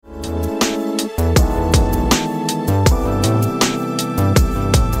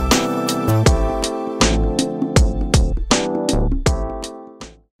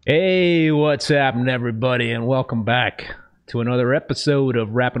What's happening, everybody, and welcome back to another episode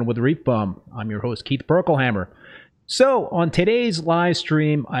of Rapping with Reef Bum. I'm your host, Keith Perkelhammer. So, on today's live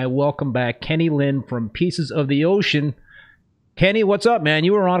stream, I welcome back Kenny Lin from Pieces of the Ocean. Kenny, what's up, man?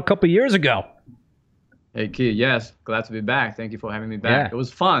 You were on a couple years ago. Hey, Keith. Yes, glad to be back. Thank you for having me back. Yeah. It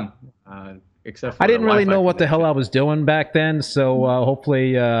was fun. Except for I didn't really know what the hell I was doing back then, so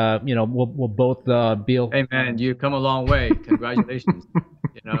hopefully, we'll both be. Hey, man, you come a long way. Congratulations.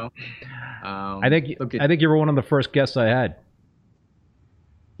 I think you were one of the first guests I had.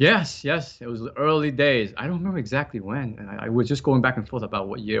 Yes, it was the early days. I don't remember exactly when. I was just going back and forth about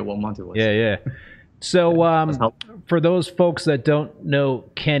what year, what month it was. Yeah. So, for those folks that don't know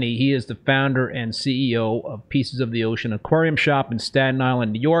Kenny, he is the founder and CEO of Pieces of the Ocean Aquarium Shop in Staten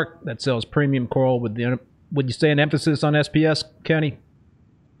Island, New York, that sells premium coral with would you say an emphasis on SPS, Kenny?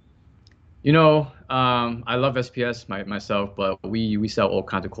 I love SPS myself, but we sell all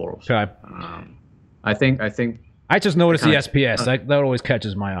kinds of corals. Okay. I think I just noticed the SPS. That always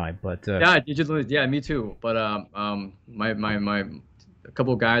catches my eye, but yeah, me too. But a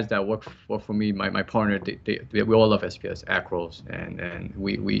couple of guys that work for me, my partner, we all love SPS acros, and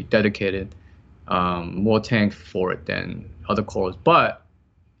we dedicated more tank for it than other corals. But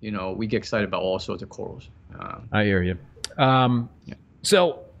we get excited about all sorts of corals. I hear you.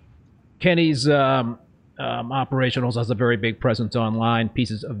 So Kenny's operation also has a very big presence online.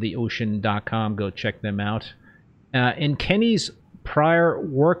 Piecesoftheocean.com. Go check them out. In Kenny's prior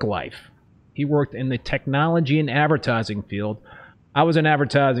work life, he worked in the technology and advertising field. I was in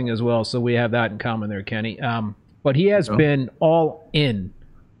advertising as well, so we have that in common there, Kenny. But he has been all in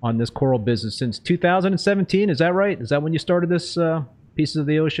on this coral business since 2017. Is that right? Is that when you started this Pieces of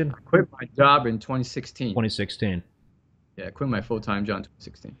the Ocean? I quit my job in 2016. 2016. Yeah, I quit my full-time job in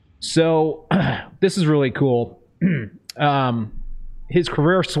 2016. So this is really cool. His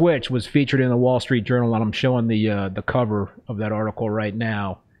career switch was featured in the Wall Street Journal, and I'm showing the cover of that article right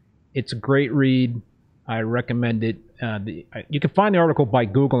now. It's a great read. I recommend it. You can find the article by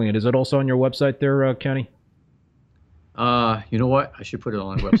Googling it. Is it also on your website there, Kenny? You know what? I should put it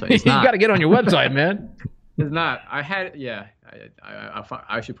on the website. You got to get on your website, man. It's not. I had it. Yeah.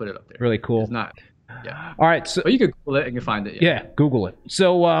 I should put it up there. Really cool. It's not. Yeah. All right. So you can Google it and you can find it. Yeah, Google it.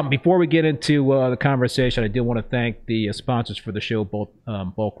 So before we get into the conversation, I do want to thank the sponsors for the show, both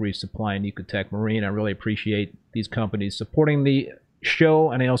Bulk Reef Supply and Ecotech Marine. I really appreciate these companies supporting the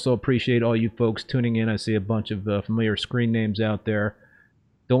show, and I also appreciate all you folks tuning in. I see a bunch of familiar screen names out there.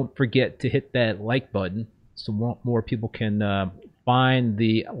 Don't forget to hit that like button so more people can find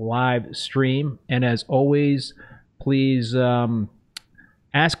the live stream. And as always, please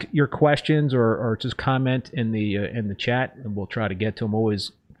ask your questions or just comment in the chat, and we'll try to get to them.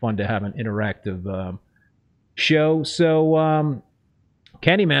 Always fun to have an interactive show. So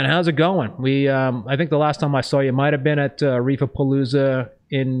Kenny, man, how's it going? I think the last time I saw you might have been at Reefapalooza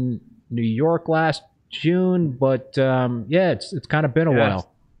in New York last June, but it's kind of been a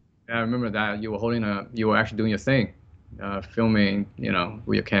while. Yeah, I remember that you were actually doing your thing, filming,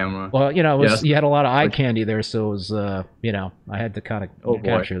 with your camera. Well, you had a lot of eye candy there, so it was, I had to kind of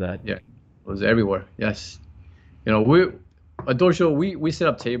capture that. Yeah, it was everywhere. Yes, at Dojo, we set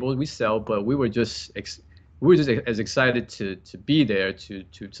up tables, we sell, but we were just as excited to be there to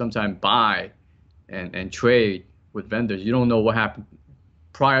sometime buy and trade with vendors. You don't know what happened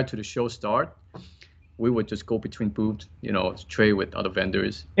prior to the show start. We would just go between booths, trade with other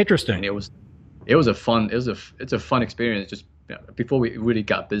vendors. Interesting. And it's a fun experience just before we really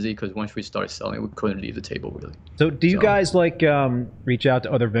got busy, because once we started selling, we couldn't leave the table really. So do you guys reach out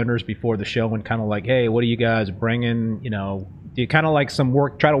to other vendors before the show and kind of like, hey, what are you guys bringing? Do you kind of like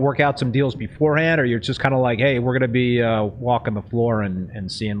try to work out some deals beforehand, or you're just kind of like, hey, we're going to be walking the floor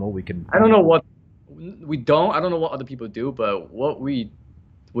and seeing what we can. I don't know what we don't. I don't know what other people do, but what we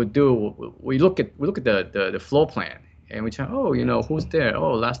would do, we look at the floor plan, and we try. Oh, who's there?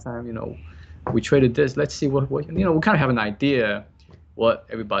 Oh, last time, we traded this. Let's see what we kind of have an idea what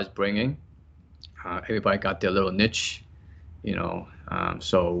everybody's bringing. Everybody got their little niche,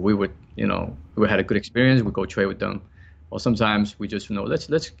 So we would, we had a good experience. We go trade with them. Or sometimes we just let's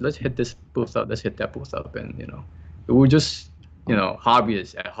hit this booth up, let's hit that booth up, and we're just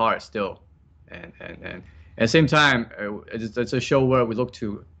hobbyists at heart still, and at the same time it's a show where we look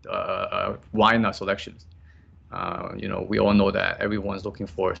to widen our selections. We all know that everyone's looking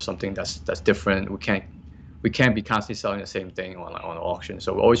for something that's different. We can't be constantly selling the same thing on auction,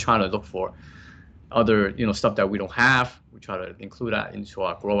 so we're always trying to look for other stuff that we don't have. We try to include that into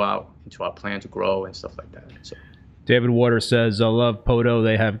our grow out, into our plan to grow and stuff like that. So. David Waters says, "I love Poto.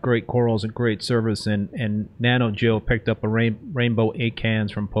 They have great corals and great service." And Nano Joe picked up a rainbow 8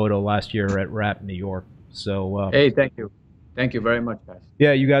 cans from Poto last year at RAP New York. So Hey, thank you very much, guys.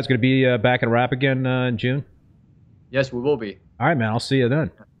 yeah, you guys going to be back at RAP again in June? Yes, we will be. All right, man. I'll see you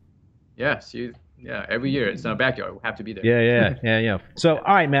then. Yeah, see you. Yeah, every year it's in our backyard. We have to be there. Yeah. So,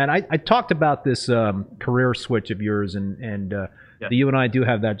 all right, man. I talked about this career switch of yours, and Yeah. you and I do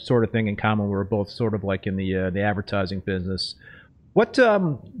have that sort of thing in common. We're both sort of like in the advertising business. What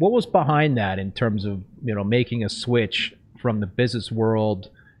was behind that in terms of making a switch from the business world,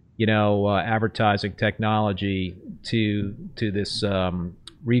 advertising technology to this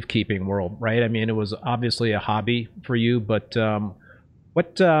reef keeping world, right? I mean, it was obviously a hobby for you, but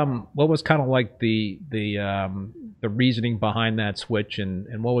what was kind of like the reasoning behind that switch,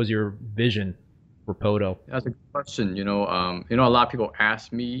 and what was your vision for Poto? That's a good question. A lot of people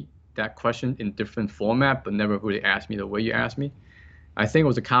ask me that question in different format, but never really asked me the way you asked me. I think it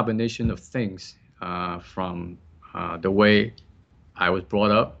was a combination of things from the way I was brought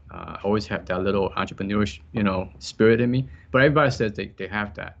up. I always have that little entrepreneurish, spirit in me. But everybody says they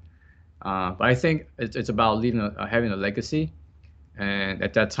have that. But I think it's about having a legacy. And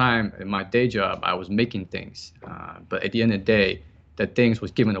at that time, in my day job, I was making things. But at the end of the day, that things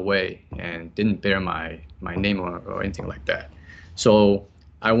was given away and didn't bear my name or anything like that. So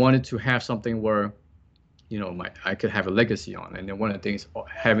I wanted to have something where, I could have a legacy on. And then one of the things,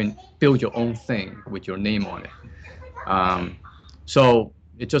 build your own thing with your name on it. So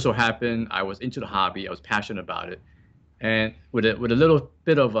it just so happened I was into the hobby. I was passionate about it, and with a little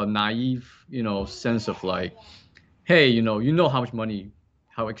bit of a naive, sense of like, hey,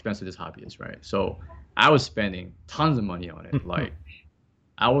 how expensive this hobby is, right? So I was spending tons of money on it. Like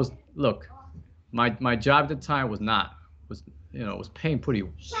look, my job at the time was paying pretty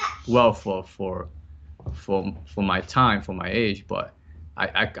well for my time, for my age, but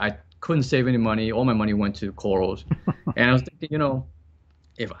I couldn't save any money. All my money went to corals, and I was thinking,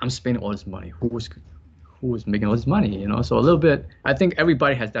 if I'm spending all this money, who was making all this money? So a little bit, I think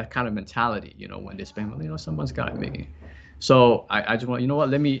everybody has that kind of mentality, when they spend money, someone's got to make it. So I just want,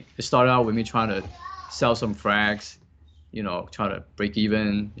 let me start out with me trying to sell some frags, try to break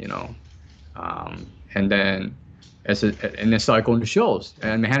even, and then and then started going to shows.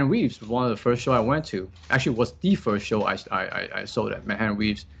 And Manhattan Reefs was one of the first shows I went to. Actually, was the first show I sold at Manhattan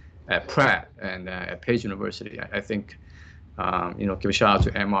Reefs, at Pratt, and at Page University. I think, give a shout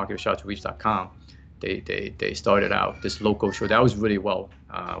out to Mark, give a shout out to Reefs.com. They started out this local show that was really well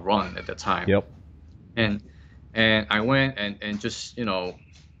run at the time. Yep. And I went and just didn't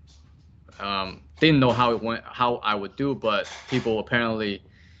know how I would do, but people apparently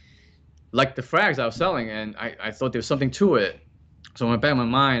liked the frags I was selling, and I thought there was something to it. So in the back of my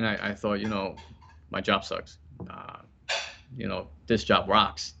mind, I thought, my job sucks. This job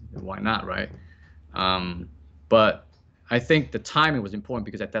rocks. Why not, right? But I think the timing was important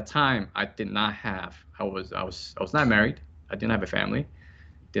because at that time I was not married. I didn't have a family,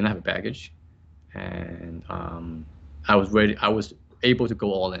 didn't have a baggage, and I was ready. I was able to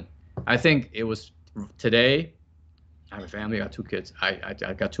go all in. I think it was today. I have a family. I got 2 kids. I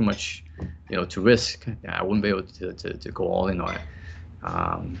got too much, to risk. I wouldn't be able to go all in on it.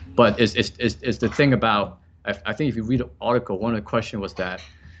 But it's the thing about. I think if you read the article, one of the questions was that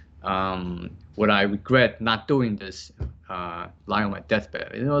would I regret not doing this, lying on my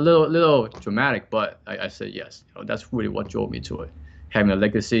deathbed? A little dramatic, but I said yes. That's really what drove me to it. Having a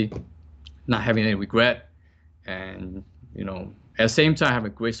legacy, not having any regret, and at the same time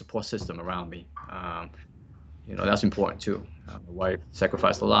having a great support system around me. That's important too. My wife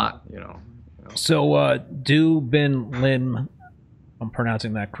sacrificed a lot. So Du Bin Lim, I'm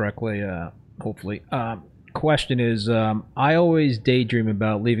pronouncing that correctly, hopefully. Question is, I always daydream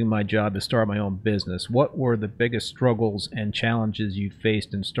about leaving my job to start my own business. What were the biggest struggles and challenges you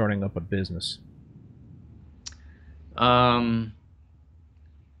faced in starting up a business? Having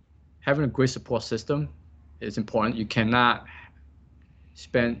a great support system is important. You cannot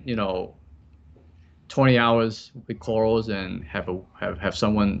spend 20 hours with corals and have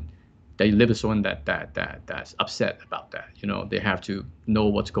someone that you live with someone that's upset about that. They have to know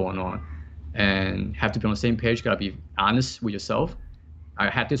what's going on and have to be on the same page. You gotta be honest with yourself. I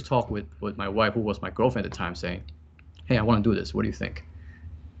had this talk with my wife, who was my girlfriend at the time, saying, hey, I want to do this. What do you think?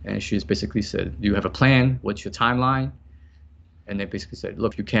 And she basically said, do you have a plan? What's your timeline? And they basically said,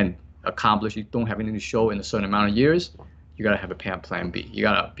 look, you can accomplish, you don't have anything to show in a certain amount of years, you gotta have a plan B. You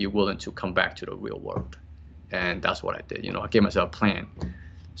gotta be willing to come back to the real world. And that's what I did. I gave myself a plan.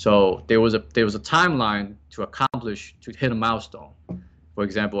 So there was a timeline to accomplish, to hit a milestone. For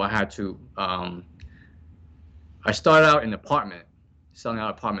example, I had to I started out in an apartment, selling out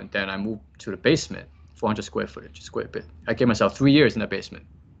an apartment. Then I moved to the basement, 400 square feet. I gave myself 3 years in the basement.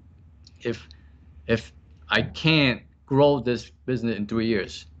 If I can't grow this business in 3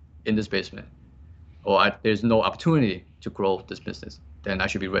 years in this basement, or there's no opportunity to grow this business, then I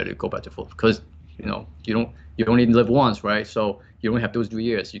should be ready to go back to full. Because you only live once, right? So you only have those 3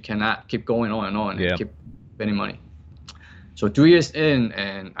 years. You cannot keep going on and on and keep spending money. So 3 years in,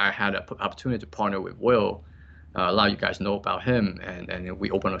 and I had an opportunity to partner with Will. A lot of you guys know about him, and we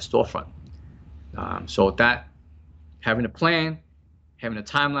opened a storefront. So that having a plan, having a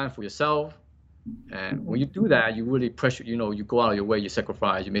timeline for yourself, and when you do that, you really pressure. You go out of your way, you make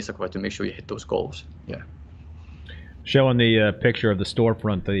sacrifice to make sure you hit those goals. Yeah. Showing the picture of the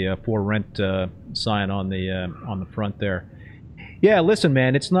storefront, the for rent sign on the front there. Yeah, listen,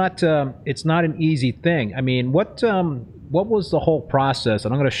 man, it's not an easy thing. I mean, what was the whole process?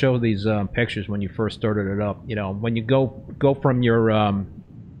 And I'm going to show these pictures when you first started it up. When you go from your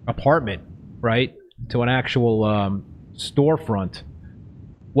apartment, right, to an actual storefront.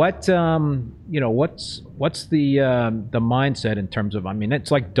 What's the mindset in terms of? I mean,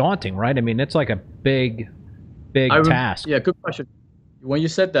 it's like daunting, right? I mean, it's like a big task. Yeah, good question. When you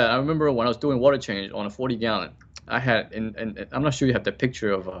said that, I remember when I was doing water change on a 40-gallon. I had, and I'm not sure you have the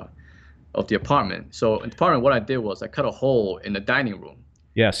picture of the apartment. So in the apartment, what I did was I cut a hole in the dining room.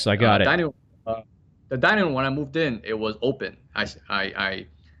 Yes, I got it. The dining room, when I moved in, it was open.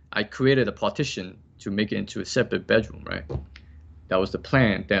 I created a partition to make it into a separate bedroom, right? That was the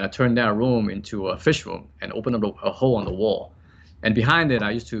plan. Then I turned that room into a fish room and opened up a hole on the wall. And behind it,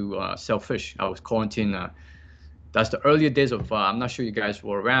 I used to sell fish. I was quarantined. That's the earlier days of, I'm not sure you guys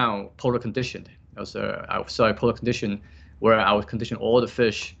were around, polar conditioned. I started polar condition, where I would condition all the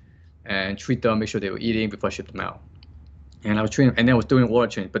fish and treat them, make sure they were eating before I shipped them out. And I was treating, and then I was doing water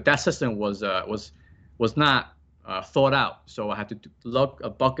change. But that system was not thought out. So I had to lug a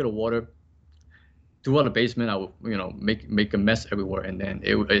bucket of water throughout the basement. I would, make a mess everywhere, and then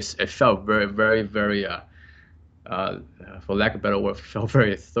it felt very, very, very, for lack of a better word, felt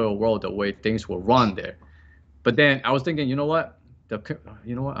very third world the way things were run there. But then I was thinking, you know what,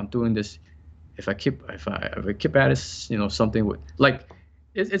 I'm doing this. If I keep at it, something would like.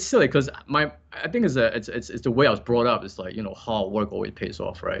 It's silly because I think it's the way I was brought up. It's like, hard work always pays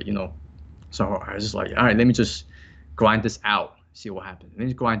off, right? So I was just like, all right, let me just grind this out, see what happens. Let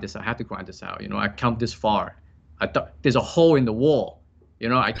me grind this out. I have to grind this out. I come this far. I thought there's a hole in the wall.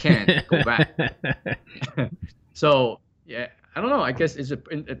 I can't go back. So yeah, I don't know. I guess it's a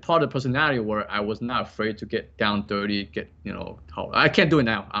part of the personality where I was not afraid to get down dirty. I can't do it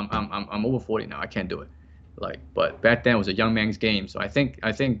now. I'm over 40 now. I can't do it. But back then it was a young man's game. So I think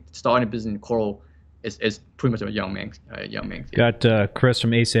starting a business in coral is pretty much a young man's game. Got Chris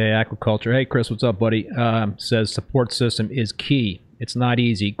from ACA Aquaculture. Hey, Chris, what's up, buddy? Says support system is key. It's not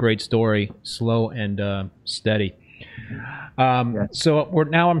easy. Great story. Slow and steady. So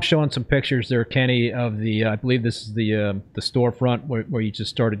I'm showing some pictures there, Kenny, of the I believe this is the storefront where you just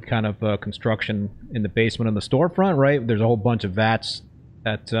started kind of construction in the basement of the storefront, right? There's a whole bunch of vats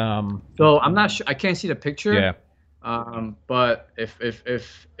that. So I'm not sure. I can't see the picture. Yeah. But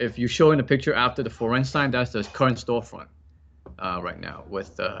if you show in the picture after the for rent sign, that's the current storefront right now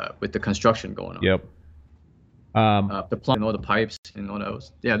with the construction going on. Yep. The plumbing, all the pipes, and all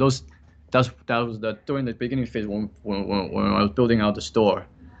those. Yeah, those. That was during the beginning phase when I was building out the store.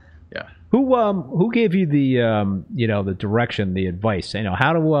 Yeah. Who gave you the the direction, the advice?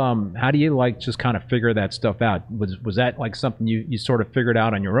 How do you just kind of figure that stuff out? Was that like something you sort of figured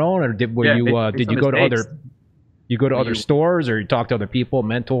out on your own, or did you go to other stores, or you talk to other people,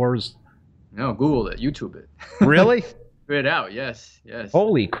 mentors? No, Google it, YouTube it. Really? Figure it out. Yes.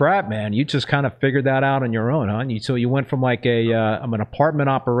 Holy crap, man! You just kind of figured that out on your own, huh? So you went from like an apartment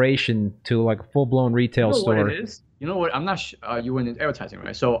operation to like a full blown retail store. What it is? You know what? I'm not sure. You were in advertising,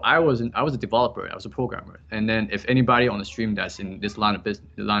 right? So I was a developer. I was a programmer. And then if anybody on the stream that's in this line of business,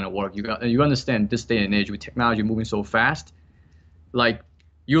 line of work, you understand this day and age with technology moving so fast. Like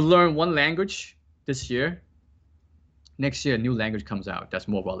you learn one language this year, next year a new language comes out that's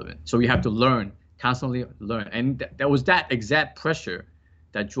more relevant. So you have to constantly learn. And that was that exact pressure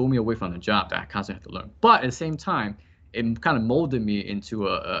that drove me away from the job, that I constantly have to learn. But at the same time, it kind of molded me into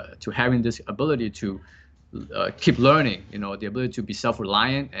to having this ability to keep learning, the ability to be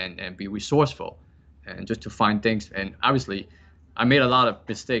self-reliant and be resourceful and just to find things. And obviously, I made a lot of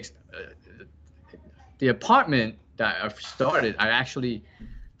mistakes. The apartment that I started, I actually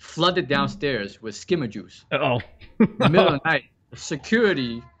flooded downstairs with skimmer juice. Uh-oh. In the middle of the night,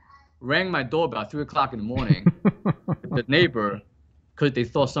 security rang my doorbell at 3 o'clock in the morning. The neighbor because they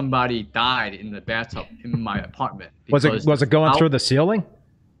thought somebody died in the bathtub in my apartment. Was it going through the ceiling?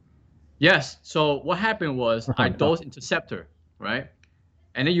 Yes. So what happened was I dosed interceptor, right?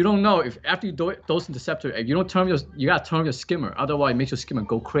 And then you don't know if after you dose interceptor, if you don't turn you gotta turn your skimmer, otherwise it makes your skimmer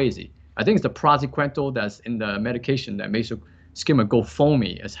go crazy. I think it's the praziquantel that's in the medication that makes your skimmer go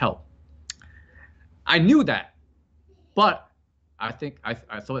foamy as hell. I knew that, but I think I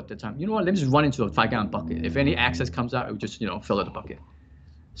thought at the time, you know what? Let me just run into a 5-gallon bucket. If any excess comes out, it would just fill up the bucket.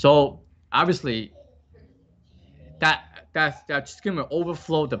 So obviously, that skimmer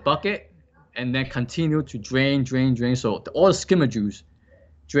overflowed the bucket, and then continued to drain. So all the skimmer juice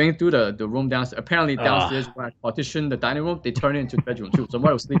drained through the room downstairs. Apparently downstairs, when I partitioned the dining room, they turned it into the bedroom too.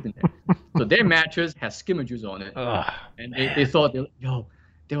 Somebody was sleeping there. So their mattress has skimmer juice on it, and they thought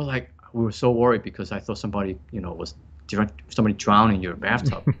they were like, we were so worried because I thought somebody somebody drowned in your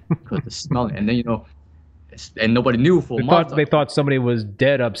bathtub because the smell. And then and nobody knew for a month. They thought somebody was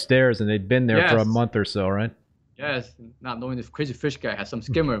dead upstairs and they'd been there for a month or so, right? Yes, not knowing this crazy fish guy has some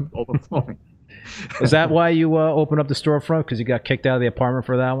skimmer overflowing. Is that why you opened up the storefront? Because you got kicked out of the apartment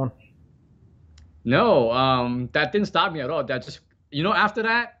for that one? No, that didn't stop me at all. That just, after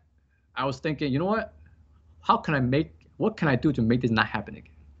that, I was thinking, you know what? What can I do to make this not happen again?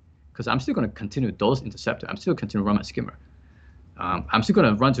 Because I'm still going to continue dose interceptor. I'm still going to continue to run my skimmer. I'm still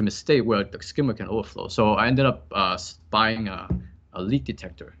going to run to a mistake where the skimmer can overflow. So I ended up buying a leak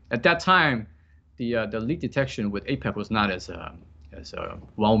detector. At that time, the leak detection with APEC was not as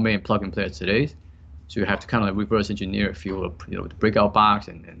well made and plug and play as today. So you have to kind of reverse engineer a few, the breakout box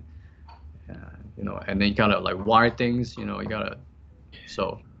and then you gotta like wire things.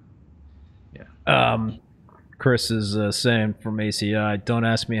 Chris is saying from ACI, don't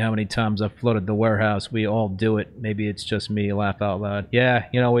ask me how many times I've flooded the warehouse. We all do it. Maybe it's just me. Laugh out loud. Yeah,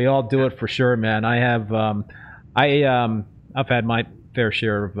 we all do it for sure, man. I have, I've had my fair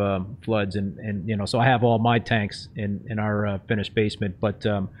share of floods, and so I have all my tanks in our finished basement. But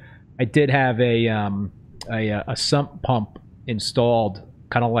I did have a sump pump installed,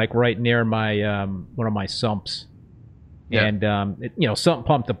 kind of like right near my one of my sumps. Yeah. And sump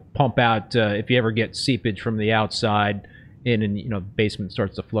pump to pump out if you ever get seepage from the outside in, and the basement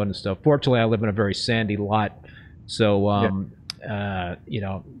starts to flood and stuff. Fortunately, I live in a very sandy lot, so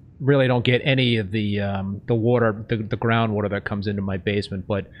really don't get any of the water, the groundwater that comes into my basement.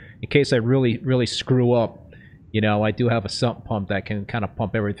 But in case I really screw up, I do have a sump pump that can kind of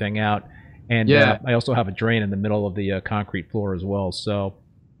pump everything out, and I also have a drain in the middle of the concrete floor as well. So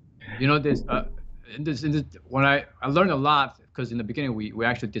when I learned a lot, because in the beginning we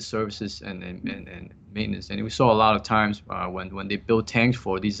actually did services and maintenance, and we saw a lot of times when they build tanks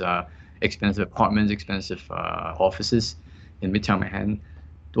for these expensive apartments, expensive offices in Midtown Manhattan,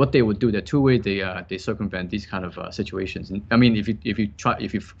 what they would do, there are two ways they circumvent these kind of situations. And I mean,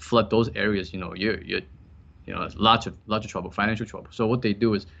 if you flood those areas, you're lots of trouble, financial trouble. So what they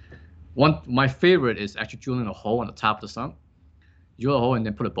do is, my favorite is actually drilling a hole on the top of the sump. Drill a hole and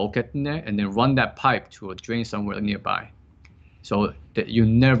then put a bulkhead in there and then run that pipe to a drain somewhere nearby, so that you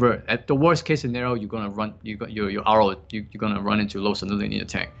never, at the worst case scenario, you're gonna run you're gonna run into low salinity in your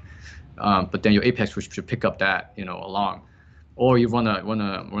tank, but then your apex should pick up that along, or you run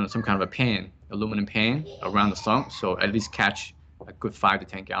some kind of a pan, aluminum pan around the sump, so at least catch a good 5 to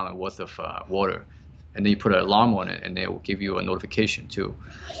 10 gallon worth of water, and then you put an alarm on it and it will give you a notification too.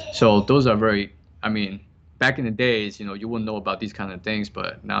 So those are very, back in the days, you wouldn't know about these kind of things,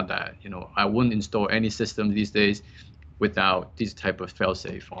 but now that, I wouldn't install any system these days without these type of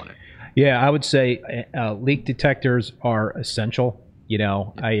fail-safe on it. Yeah, I would say leak detectors are essential.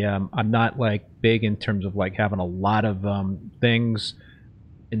 I'm not like big in terms of like having a lot of things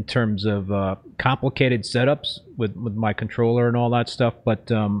in terms of complicated setups with my controller and all that stuff,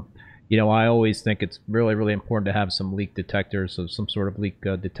 but I always think it's really, really important to have some leak detectors, so some sort of leak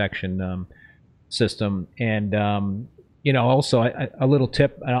detection system. And also a little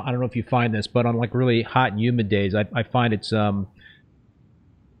tip, I don't know if you find this, but on like really hot and humid days, I find it's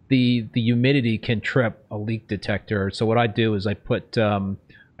the humidity can trip a leak detector. So what I do is I put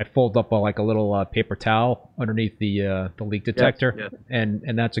I fold up like a little paper towel underneath the leak detector. Yes.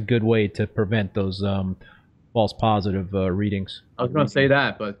 And that's a good way to prevent those false positive readings. I was going to say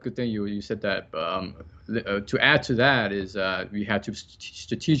that, but good thing you said that. To add to that is we have to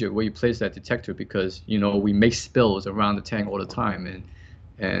strategic where you place that detector, because we make spills around the tank all the time,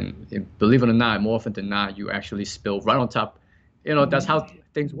 and believe it or not, more often than not, you actually spill right on top. That's how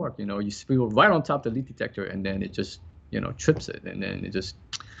things work. You spill right on top of the leak detector, and then it just trips it, and then it just.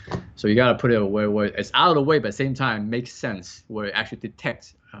 So you got to put it where it's out of the way, but at the same time makes sense, where it actually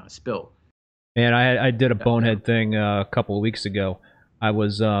detects spill. And I did a bonehead thing a couple of weeks ago. I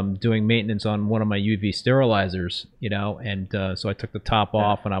was doing maintenance on one of my UV sterilizers, and so I took the top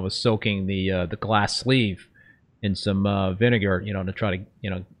off and I was soaking the glass sleeve in some vinegar, to try to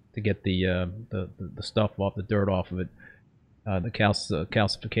to get the stuff off, the dirt off of it, the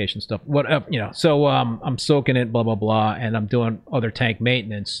calcification stuff. Whatever, So I'm soaking it, blah blah blah, and I'm doing other tank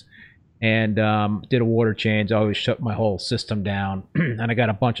maintenance, and did a water change. I always shut my whole system down, and I got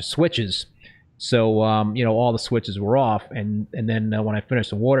a bunch of switches. So all the switches were off, and then when I finished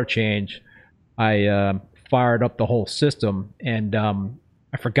the water change, I fired up the whole system, and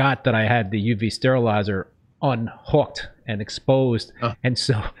I forgot that I had the UV sterilizer unhooked and exposed, and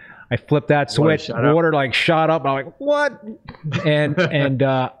so I flipped that switch. Water like shot up. And I'm like, what? And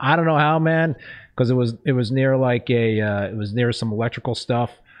I don't know how, man, because it was near like it was near some electrical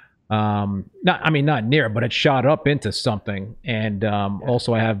stuff. Not near, but it shot up into something. And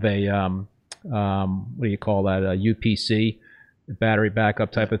also I have a what do you call that? A UPC, battery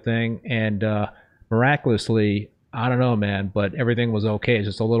backup type of thing. And miraculously, I don't know, man, but everything was okay. It's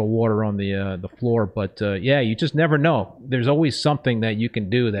just a little water on the floor, but yeah, you just never know. There's always something that you can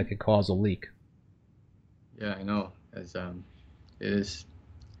do that could cause a leak. Yeah, I know. It is.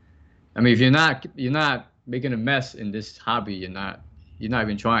 I mean, if you're not making a mess in this hobby, you're not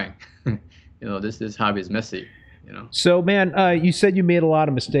even trying. This hobby is messy. So, man, you said you made a lot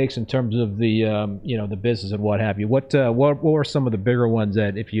of mistakes in terms of the the business and what have you. What were some of the bigger ones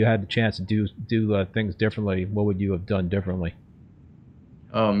that, if you had the chance to do things differently, what would you have done differently?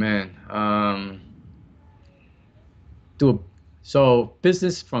 Oh man, from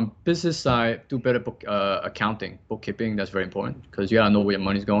business side, do better accounting, bookkeeping. That's very important because you gotta know where your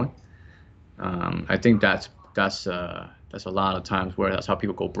money's going. I think that's a lot of times where that's how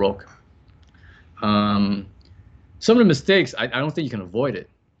people go broke. Some of the mistakes, I don't think you can avoid it.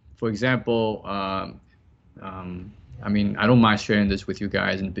 For example, I mean, I don't mind sharing this with you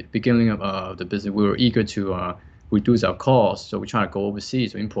guys. In the beginning of the business, we were eager to reduce our costs, so we're trying to go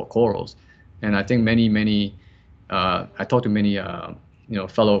overseas to import corals. And I think I talked to many,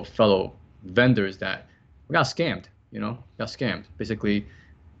 fellow vendors that we got scammed. Basically,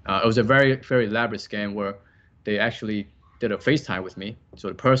 it was a very, very elaborate scam where they actually did a FaceTime with me. So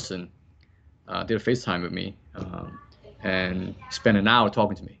the person did a FaceTime with me and spent an hour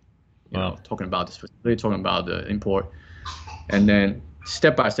talking to me, talking about this facility, talking about the import, and then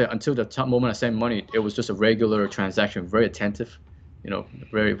step by step until the moment I sent money, it was just a regular transaction, very attentive,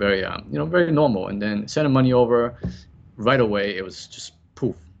 very very very normal. And then sending money over right away, it was just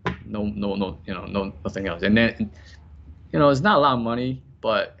poof, no nothing else. And then it's not a lot of money,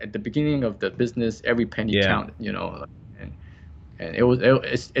 but at the beginning of the business, every penny counted, and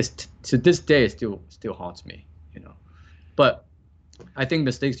it's to this day it still haunts me, But I think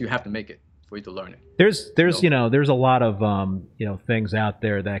mistakes, you have to make it for you to learn it. There's there's a lot of things out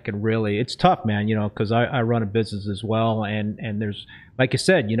there that can really, it's tough, man, because I run a business as well, and there's, like you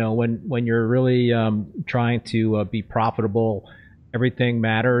said, when you're really trying to be profitable, everything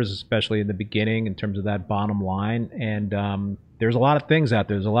matters, especially in the beginning in terms of that bottom line. And there's a lot of things out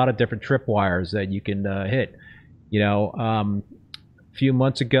there. There's a lot of different tripwires that you can hit. A few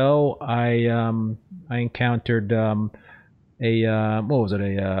months ago, I encountered what was it?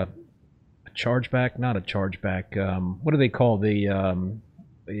 A chargeback? Not a chargeback. What do they call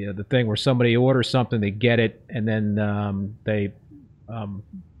the thing where somebody orders something, they get it, and then they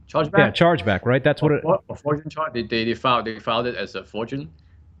chargeback? Yeah, chargeback, right? That's what it. A fortune charge. They filed it as a fortune,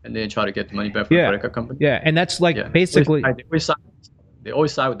 and then try to get the money back from the credit card company. Yeah, and that's like basically. They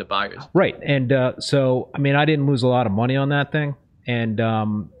always side with the buyers. Right, and so I mean, I didn't lose a lot of money on that thing, and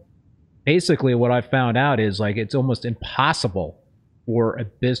basically what I found out is like it's almost impossible for a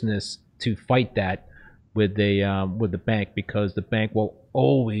business to fight that with the bank, because the bank will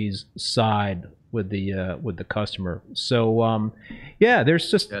always side with the customer. So yeah,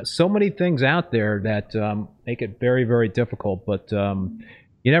 there's just so many things out there that make it very, very difficult. But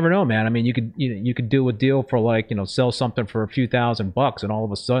you never know, man. I mean, you could do a deal for like, sell something for a few $1,000, and all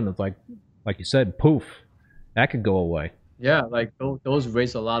of a sudden it's like you said, poof, that could go away. Yeah, like those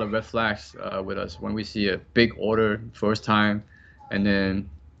raise a lot of red flags with us when we see a big order first time, and then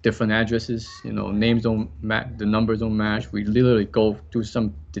different addresses, names don't match, the numbers don't match. We literally go do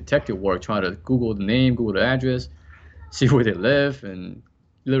some detective work, try to Google the name, Google the address, see where they live, and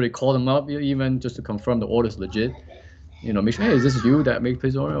literally call them up even just to confirm the order's legit. Make sure, hey, is this you that made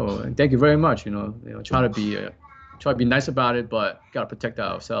this order? Oh, thank you very much. Try to be nice about it, but gotta protect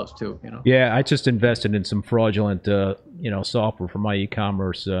ourselves too. Yeah, I just invested in some fraudulent, software for my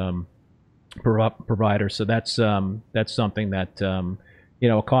e-commerce provider. So that's something that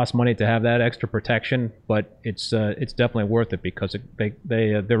it costs money to have that extra protection, but it's definitely worth it because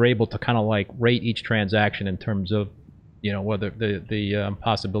they're able to kind of like rate each transaction in terms of whether the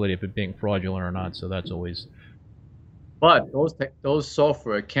possibility of it being fraudulent or not. So that's always. But those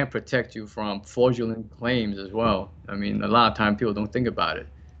software can protect you from fraudulent claims as well. I mean, a lot of time people don't think about it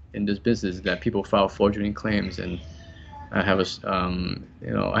in this business that people file fraudulent claims. And I have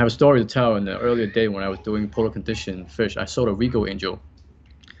I have a story to tell. In the earlier day when I was doing polar condition fish, I sold a Regal Angel.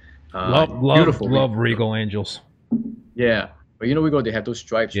 Love Regal Angels. Yeah, but Regal, they have those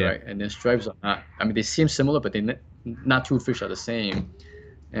stripes, Yeah. right? And then stripes are not. I mean, they seem similar, but they not two fish are the same.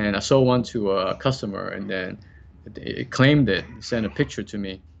 And I sold one to a customer, and then it claimed it, sent a picture to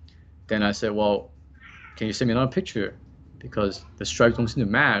me. Then I said, well, can you send me another picture? Because the stripes don't seem to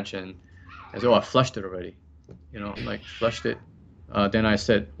match. And I said, oh, I flushed it already. Like flushed it. Then I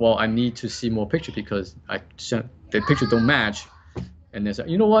said, well, I need to see more picture because the picture don't match. And they said,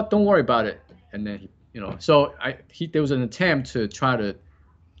 you know what? Don't worry about it. And then so there was an attempt to try to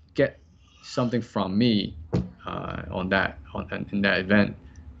get something from me in that event.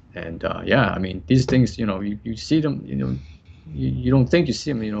 And yeah, I mean, these things, you see them, you don't think you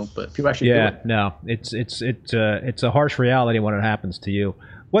see them, but people actually do it. No, it's a harsh reality when it happens to you.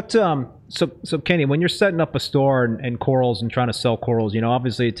 What so Kenny, when you're setting up a store and corals and trying to sell corals,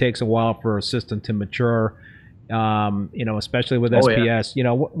 obviously it takes a while for a system to mature. Especially with SPS.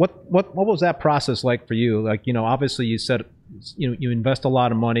 Yeah. What was that process like for you? Like, obviously you said you invest a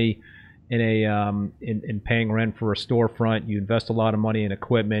lot of money in in paying rent for a storefront. You invest a lot of money in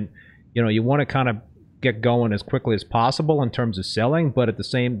equipment. You want to kind of get going as quickly as possible in terms of selling, but at the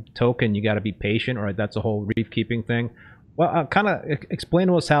same token, you got to be patient. Right, that's a whole reef keeping thing. Well, kind of explain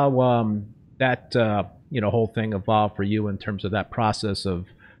to us how that whole thing evolved for you in terms of that process of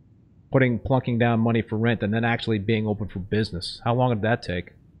plunking down money for rent and then actually being open for business. How long did that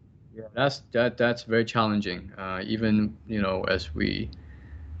take? Yeah, that's very challenging. Even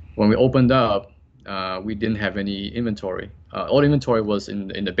when we opened up, we didn't have any inventory. All the inventory was in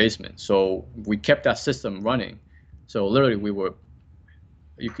the basement, so we kept that system running. So literally,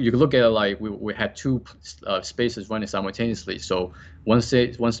 you could look at it like we had two spaces running simultaneously. So one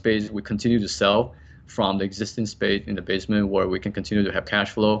space we continue to sell from the existing space in the basement where we can continue to have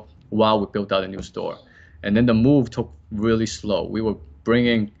cash flow while we built out a new store. And then the move took really slow. We were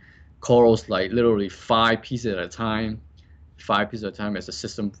bringing corals like literally 5 pieces at a time as the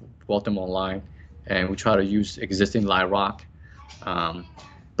system brought them online. And we try to use existing live rock.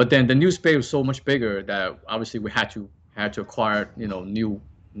 But then the new space was so much bigger that obviously we had to acquire new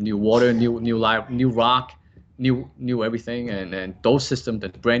water, new rock, new everything. And those systems, the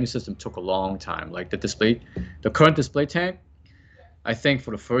brand new system, took a long time. Like the current display tank, I think for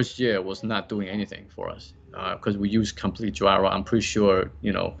the first year was not doing anything for us because we used complete dry rock. I'm pretty sure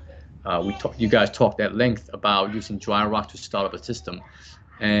you guys talked at length about using dry rock to start up a system,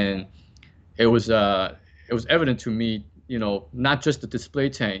 and it was evident to me, not just the display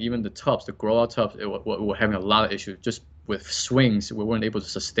tank, even the tubs, the grow out tubs, we were having a lot of issues just with swings. We weren't able to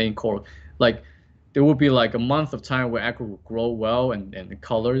sustain coral. Like there would be like a month of time where acro would grow well and the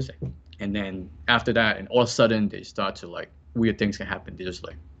colors, and then after that, and all of a sudden they start to like weird things can happen. They just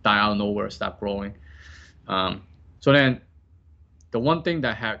like die out of nowhere, stop growing. So then the one thing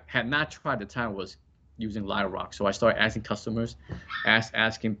that had not tried at the time was using live rock. So I started asking customers,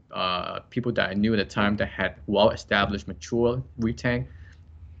 asking people that I knew at the time that had well-established, mature reef tank,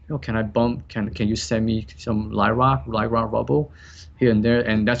 can you send me some live rock rubble here and there?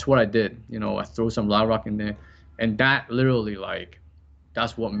 And that's what I did. I threw some live rock in there, and that literally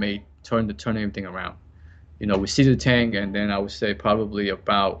that's what turn everything around. We seeded the tank, and then I would say probably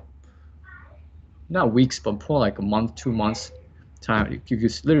about, not weeks, but more like a month, 2 months time, you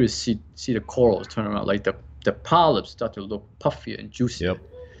could literally see the corals turn around, like the polyps start to look puffy and juicy. Yep.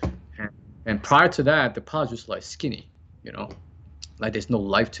 And prior to that, the polyps just like skinny, like there's no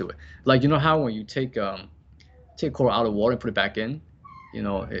life to it. Like how when you take coral out of water and put it back in,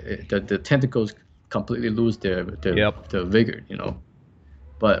 the tentacles completely lose their vigor,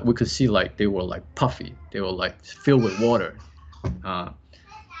 But we could see like they were like puffy, they were like filled with water.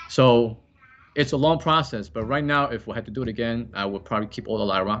 So it's a long process, but right now, if we had to do it again, I would probably keep all the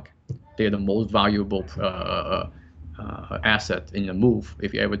live rock. They're the most valuable asset in the move.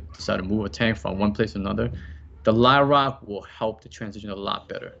 If you ever decide to move a tank from one place to another, the live rock will help the transition a lot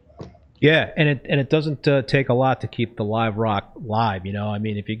better. Yeah, and it doesn't take a lot to keep the live rock live. I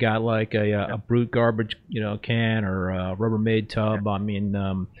mean, if you got like a brute garbage can or a Rubbermaid tub, I mean,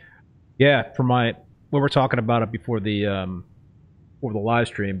 for we were talking about it before the live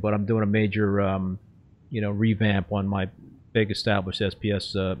stream, but I'm doing a major revamp on my big established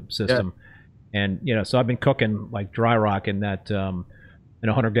SPS Yeah. system. And so I've been cooking like dry rock in that in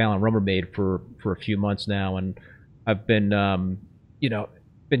a 100-gallon Rubbermaid for a few months now, and I've been you know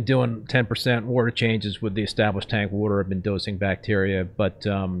been doing 10% water changes with the established tank water. I've been dosing bacteria, but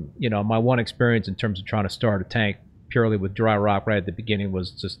my one experience in terms of trying to start a tank purely with dry rock right at the beginning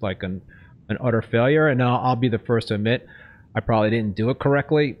was just like an utter failure. And I'll be the first to admit I probably didn't do it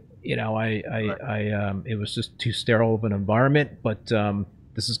correctly. It was just too sterile of an environment. But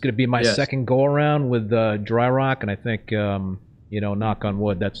this is going to be my Yes. second go around with dry rock, and I think knock on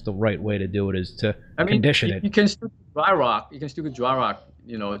wood, that's the right way to do it, is to I mean, condition it. you can still do dry rock. You can still do dry rock.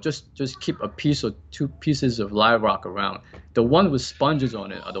 Just keep a piece or two pieces of live rock around. The one with sponges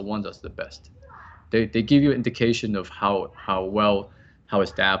on it are the ones that's the best. They give you indication of how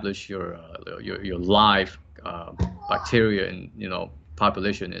established your live bacteria and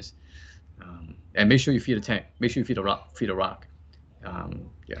population is. And make sure you feed a tank. Make sure you feed a rock. Feed a rock.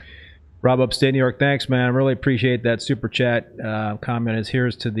 Yeah. Rob, upstate New York, thanks, man. I really appreciate that super chat comment. Is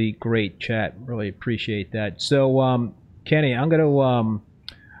here's to the great chat. Really appreciate that. So, Kenny, I'm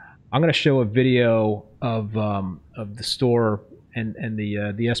gonna show a video of the store and the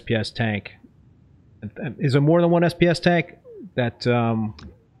SPS tank. Is there more than one SPS tank? That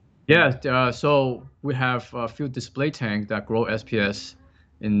Yeah. So we have a few display tanks that grow SPS,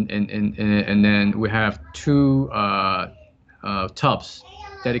 and then we have two tubs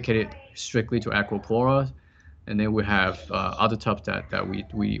dedicated strictly to Acropora, and then we have other tubs that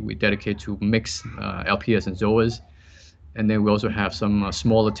we dedicate to mix LPS and Zoas, and then we also have some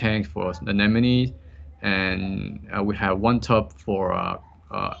smaller tanks for anemone, and we have one tub for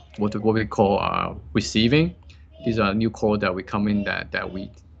what we call receiving. These are new coral that we come in that we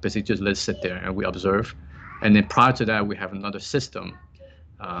basically just let sit there and we observe, and then prior to that we have another system,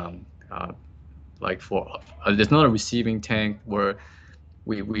 um, uh, like for there's not a receiving tank where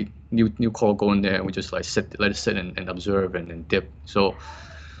we new coral go in there and we just like let it sit and observe and then dip. So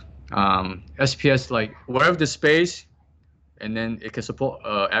SPS, like wherever the space, and then it can support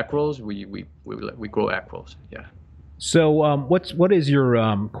acros. We grow acros. Yeah. So, what is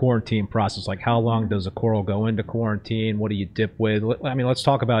your quarantine process like? How long does a coral go into quarantine? What do you dip with? I mean, let's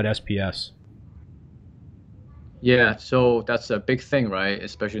talk about SPS. Yeah, so that's a big thing, right?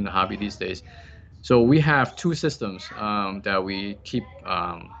 Especially in the hobby these days. So we have two systems that we keep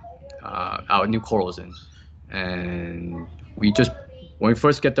our new corals in, and we just when we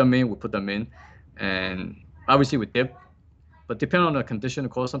first get them in, we put them in, and obviously we dip. But depending on the condition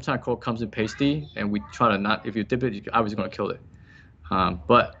of coral, sometimes coral comes in pasty, and we try to not. If you dip it, you're obviously gonna kill it.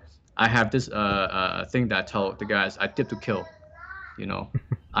 But I have this thing that I tell the guys, I dip to kill. You know,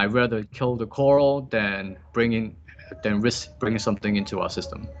 I rather kill the coral than risk bringing something into our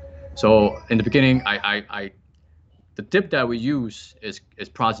system. So in the beginning, the dip that we use is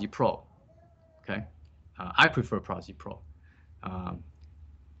Prezi Pro. Okay, I prefer Prezi Pro. Um,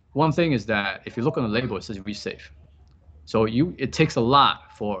 One thing is that if you look on the label, it says resafe. So it takes a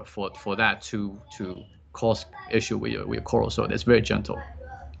lot for that to cause issue with your coral. So it's very gentle.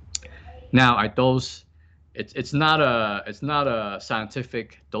 Now I dose. It's not a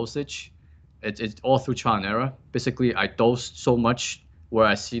scientific dosage. It's all through trial and error. Basically, I dose so much where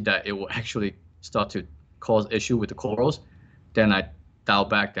I see that it will actually start to cause issue with the corals. Then I dial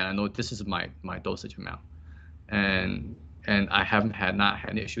back. Then I know this is my dosage amount, and I haven't had not had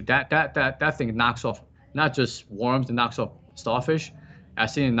an issue. That thing knocks off not just worms, it knocks off starfish. I've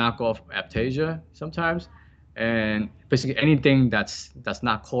seen it knock off Aptasia sometimes, and basically anything that's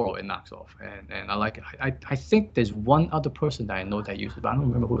not coral it knocks off, and I like it. I think there's one other person that I know that uses it, but I don't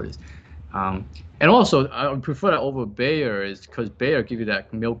remember who it is. And also I would prefer that over Bayer is because Bayer give you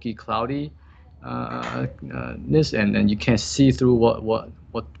that milky cloudy ness, and you can't see through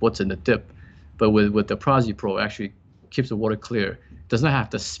what's in the dip. But with the Prezi Pro, it actually keeps the water clear. Does not have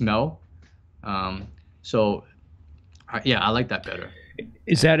the smell. So yeah, I like that better.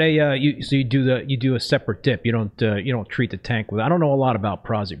 Is that you do a separate dip? You don't treat the tank with. I don't know a lot about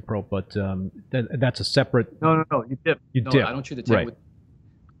Prezi Pro, but that's a separate. No. You dip. You No, dip, I don't treat the tank right? with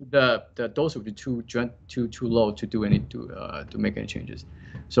the dose would be too low to do any to make any changes.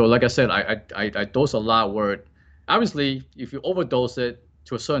 So like I said, I dose a lot where obviously if you overdose it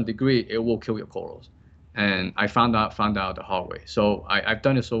to a certain degree, it will kill your corals. And I found out the hard way. So I've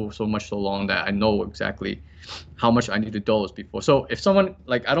done it so much so long that I know exactly how much I need to dose before. So if someone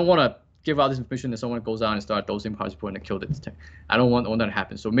like I don't want to give out this information that someone goes out and start dosing parts before and kill the tank. I don't want that to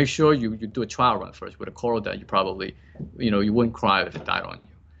happen. So make sure you do a trial run first with a coral that you probably you wouldn't cry if it died on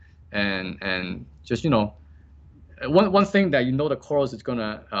you. And just one thing that the corals is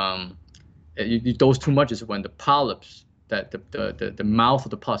gonna you dose too much is when the that the mouth of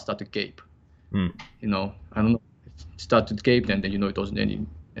the pot start to gape. Mm. You know, I don't know, start to gape, then you know it doesn't any.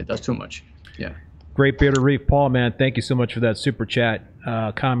 That's too much. Yeah. Great Bearded Reef, Paul, man. Thank you so much for that super chat.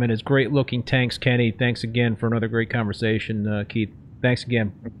 Comment is great looking tanks, Kenny. Thanks again for another great conversation, Keith. Thanks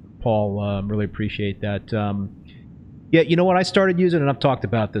again, Paul. Really appreciate that. Yeah, you know what? I started using, and I've talked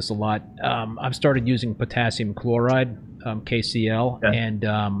about this a lot. I've started using potassium chloride, KCl, Yeah. and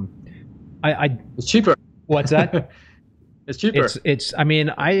I It's cheaper. what's that? It's cheaper. It's. I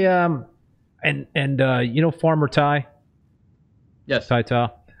mean, you know, Farmer Ty, Yes. Ty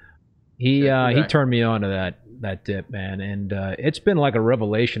Ta. He Yeah, he right. turned me on to that dip, man, and it's been like a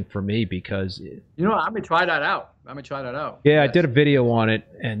revelation for me because You know, I'm gonna try that out. yeah, I Yes. did a video on it,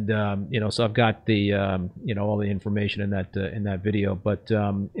 and you know, so I've got the you know, all the information in that video, but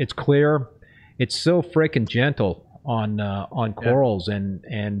it's clear, it's so freaking gentle on corals, and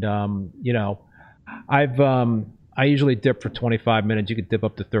you know, I usually dip for 25 minutes. You could dip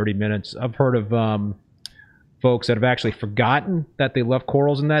up to 30 minutes. I've heard of folks that have actually forgotten that they left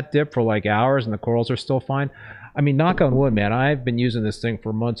corals in that dip for like hours, and the corals are still fine. I mean, knock on wood, man. I've been using this thing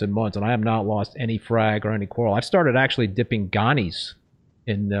for months and months, and I have not lost any frag or any coral. I've started actually dipping ganies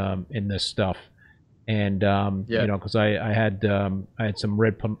in this stuff, and Yeah. you know, because I had some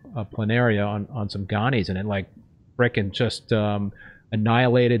red planaria on some ganies, and it like frickin' just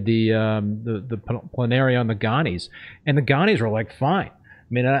annihilated the planaria on the ganies, and the ganies were like fine.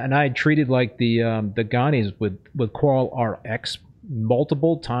 I mean, and I had treated like the ganies with Coral RX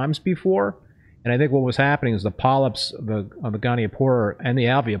multiple times before, and I think what was happening is the polyps on the Goniopora and the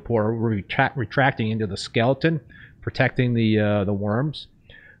Alveopora were retracting into the skeleton, protecting the worms.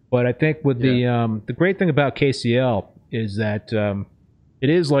 But I think with the great thing about KCl is that it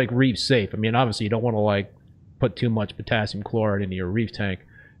is like reef safe. I mean, obviously you don't want to like put too much potassium chloride into your reef tank,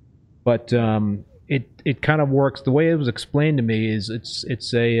 but it kind of works. The way it was explained to me is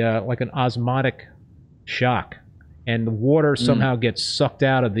it's a like an osmotic shock, and the water somehow gets sucked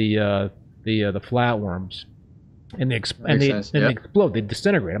out of the flatworms, and they explode. They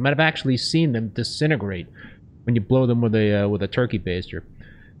disintegrate. I might have actually seen them disintegrate when you blow them with a turkey baster.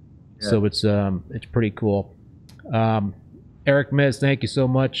 Yeah. So it's pretty cool. Eric Miz, thank you so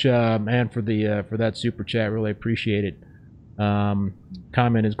much, man, for that super chat. Really appreciate it.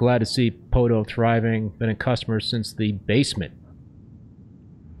 Comment is glad to see Poto thriving. Been a customer since the basement.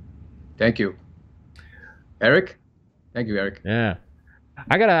 Thank you, Eric. Thank you, Eric. Yeah,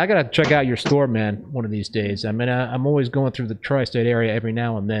 I gotta check out your store, man, one of these days. I mean, I'm always going through the tri-state area every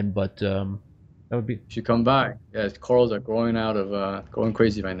now and then, but that would be. You should come by. Yeah, corals are going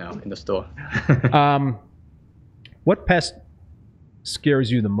crazy right now in the store. What pest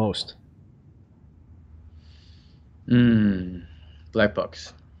scares you the most? Black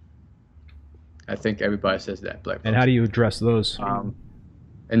bugs. I think everybody says that, black bugs. And how do you address those?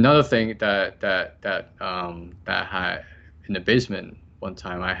 Another thing that I had in the basement one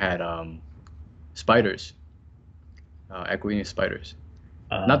time, I had spiders, Equine spiders.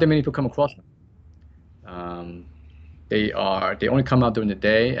 Not that many people come across them. They only come out during the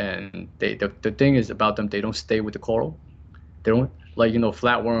day, and the thing is about them, they don't stay with the coral. They don't, like, you know,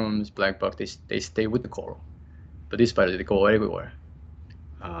 flatworms, black bugs, they stay with the coral. But these spiders, they go everywhere.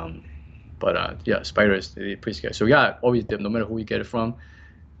 Yeah, spiders, they're pretty scary. So yeah, always dip, no matter who you get it from.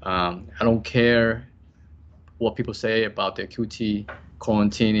 I don't care what people say about their QT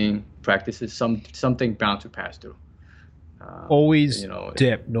quarantining practices. Something bound to pass through. Always, you know,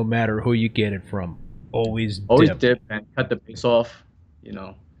 dip, no matter who you get it from. Always dip and cut the base off. You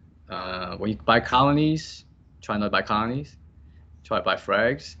know, when you buy colonies, try not to buy colonies. Try to buy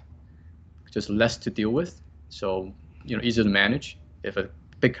frags. Just less to deal with. So, you know, easier to manage. If a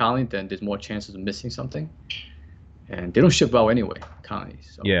big colony, then there's more chances of missing something. And they don't ship well anyway,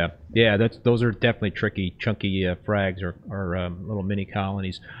 colonies. So. Yeah, those are definitely tricky, chunky frags or little mini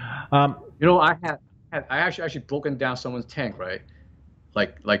colonies. You know, I actually broken down someone's tank, right?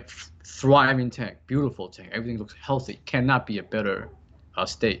 Like thriving tank, beautiful tank. Everything looks healthy. Cannot be a better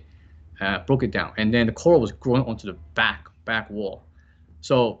state. Broke it down, and then the coral was growing onto the back wall.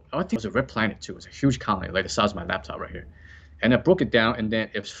 So I think it was a red planet too. It was a huge colony, like the size of my laptop right here. And I broke it down, and then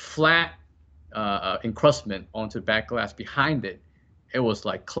it was flat encrustment onto the back glass. Behind it, it was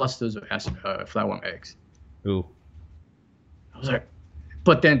like clusters of flatworm eggs. Ooh. I was like,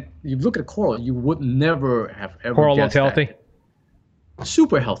 but then you look at the coral, you would never have ever Coral guessed looked healthy? that.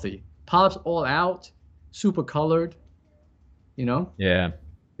 Super healthy. Polyps all out, super colored, you know? Yeah.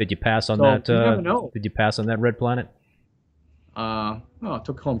 Did you pass on So, that? you never know. Did you pass on that red planet? No, I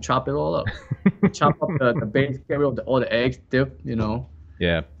took home, chop it all up. Chop up the base, get rid of all the eggs, dip, you know.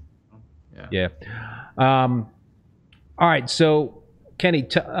 Yeah. All right, so Kenny,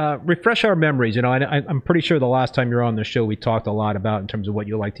 refresh our memories. You know, I'm pretty sure the last time you were on the show, we talked a lot about in terms of what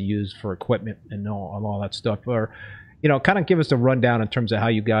you like to use for equipment and all that stuff. Or, you know, kind of give us a rundown in terms of how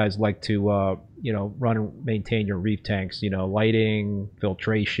you guys like to, you know, run and maintain your reef tanks. You know, lighting,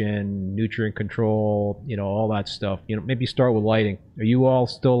 filtration, nutrient control. You know, all that stuff. You know, maybe start with lighting. Are you all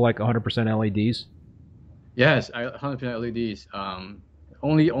still like 100% LEDs? Yes, 100% LEDs.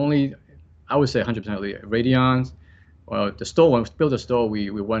 Only I would say 100% LED. Radions. Well, the store when we built the store, we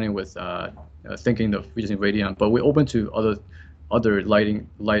went in with thinking of using Radeon, but we're open to other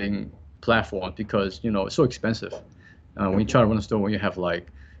lighting platforms because you know it's so expensive. When you try to run a store, when you have like,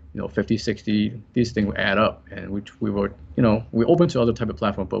 you know, 50, 60, these things add up, and we were, you know, we're open to other type of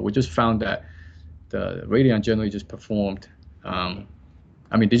platform, but we just found that the Radeon generally just performed. I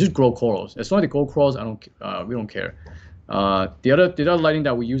mean, they just grow corals. As long as they grow corals, we don't care. The other lighting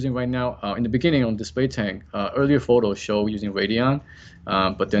that we're using right now, in the beginning on display tank, earlier photos show using Radeon,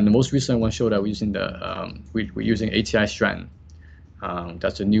 but then the most recent one showed that we're using we're using ATI Stratton.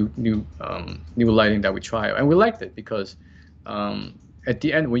 That's a new lighting that we try, and we liked it because at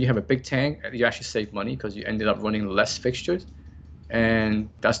the end when you have a big tank, you actually save money because you ended up running less fixtures, and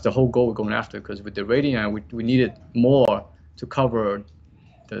that's the whole goal we're going after. Because with the Radeon, we needed more to cover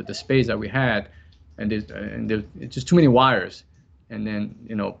the space that we had. And there's just too many wires, and then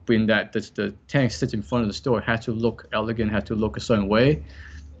you know, being that the tank sits in front of the store, it had to look elegant, had to look a certain way,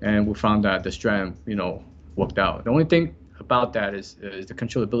 and we found that the Stratton, you know, worked out. The only thing about that is the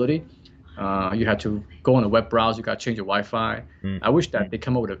controllability. You had to go on a web browser, you got to change your Wi-Fi. I wish that they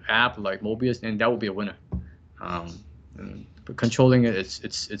come up with an app like Mobius, and that would be a winner. But controlling it,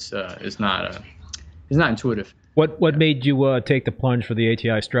 it's not intuitive. What made you take the plunge for the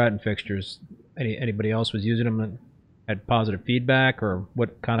ATI Stratton fixtures? Anybody else was using them and had positive feedback, or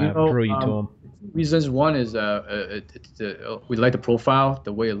what kind of drew you to them? Reasons. One is we like the profile,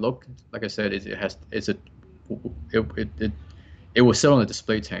 the way it looked. Like I said, it will sit on the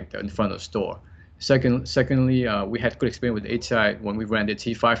display tank in front of the store. Secondly, we had good experience with ATI when we ran the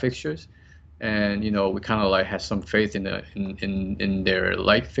T5 fixtures, and you know, we kind of like had some faith in their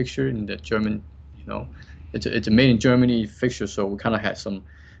light fixture, in the German, you know, it's a made in Germany fixture, so we kind of had some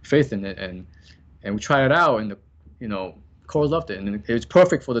faith in it, and we tried it out, and you know, Cole loved it, and it was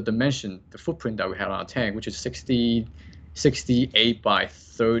perfect for the dimension, the footprint that we had on our tank, which is 68 by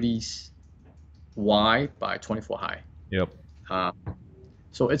 30 wide by 24 high. Yep.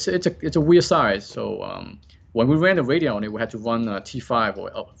 So it's a weird size. So when we ran the Radeon on it, we had to run T5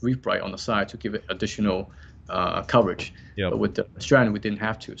 or Reef Bright on the side to give it additional coverage. Yep. But with the Stratton, we didn't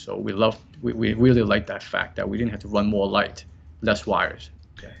have to. So we really liked that fact that we didn't have to run more light, less wires.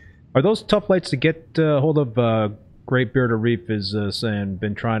 Are those tough lights to get hold of? Great Bearded Reef is saying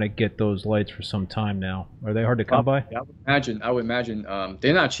been trying to get those lights for some time now. Are they hard to come by? Yeah, I would imagine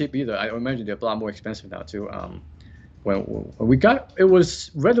they're not cheap either. I would imagine they're a lot more expensive now too. When we got, it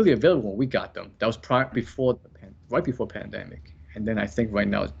was readily available when we got them. That was right before pandemic, and then I think right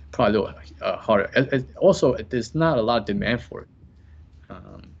now it's probably a little harder. Also, there's not a lot of demand for it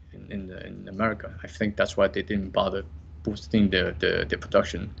in America. I think that's why they didn't bother boosting their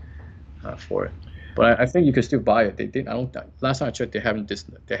production for it. But I think you can still buy it. They didn't. Last time I checked, they had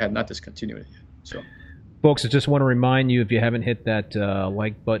not discontinued it yet. So, folks, I just want to remind you, if you haven't hit that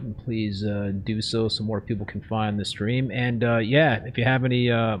like button, please do so more people can find the stream. And yeah, if you have any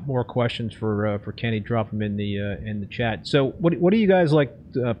more questions for Kenny, drop them in the chat. So, what do you guys like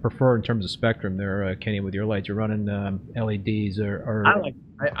prefer in terms of spectrum there, Kenny, with your lights? You're running LEDs or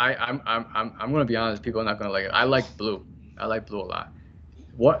I'm gonna be honest. People are not gonna like it. I like blue. I like blue a lot.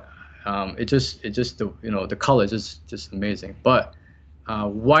 It just the color is just amazing. But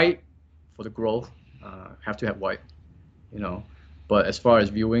white for the growth, have to have white, you know. But as far as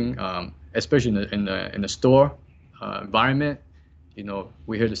viewing, especially in the store environment, you know,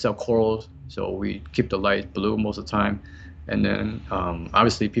 we're here to sell corals, so we keep the light blue most of the time. And then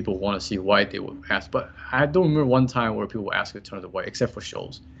obviously people want to see white, they would ask. But I don't remember one time where people would ask to turn up the white, except for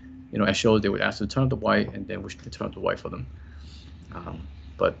shows. You know, at shows they would ask to turn up the white, and then we should turn up the white for them.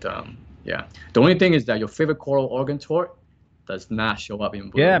 Yeah, the only thing is that your favorite coral organ tort does not show up in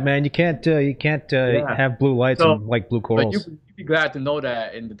blue. Yeah, man, you can't have blue lights and like blue corals. But you'd be glad to know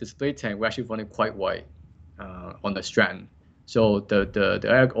that in the display tank we're actually running quite white on the Stratton. So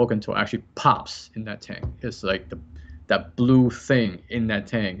the organ tort actually pops in that tank. It's like that blue thing in that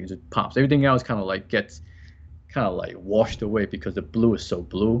tank, it just pops. Everything else kind of like gets washed away because the blue is so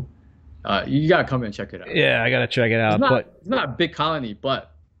blue. You gotta come in and check it out. Yeah, I gotta check it out. It's not a big colony, but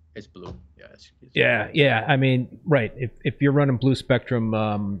it's blue. Yeah. Yeah. I mean, right. If you're running blue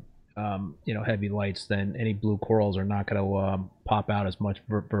spectrum heavy lights, then any blue corals are not going to pop out as much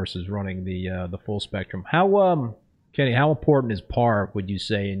versus running the full spectrum. How Kenny, how important is PAR, would you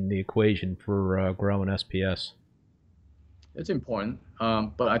say, in the equation for growing SPS? It's important,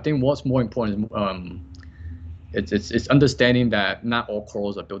 but I think what's more important is it's understanding that not all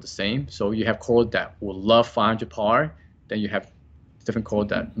corals are built the same. So you have coral that will love 500 PAR, then you have different coral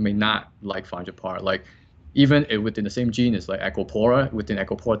that may not like 500 PAR. Like even within the same genus, like Acropora, within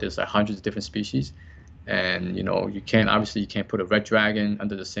Acropora there's like hundreds of different species, and you can't put a red dragon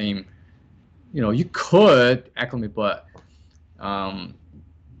under the same. You could acclimate, but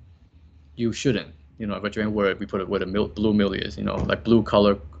you shouldn't. Red dragon where we put it where the blue millie is. Like blue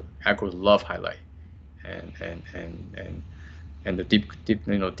color acros love highlight, and the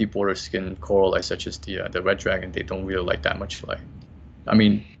deep water skin coral, like such as the red dragon, they don't really like that much light. I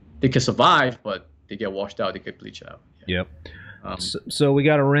mean, they can survive, but they get washed out, they get bleached out. Yeah. Yep. So we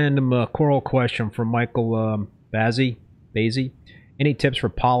got a random coral question from Michael Bazzi. Any tips for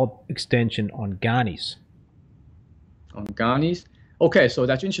polyp extension on Ganis? On Ganis? Okay, so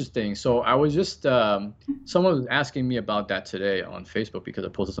that's interesting. So I was just someone was asking me about that today on Facebook because I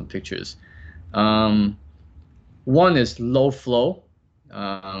posted some pictures. One is low flow,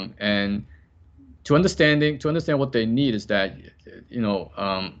 and to understand what they need is that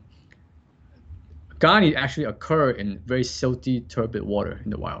Gani actually occur in very silty, turbid water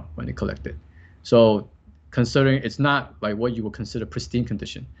in the wild when they collect it. So considering it's not like what you would consider pristine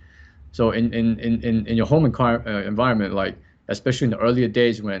condition. So in your home environment, like especially in the earlier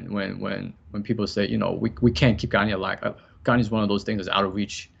days when people say we can't keep Gani alive. Gani is one of those things that's out of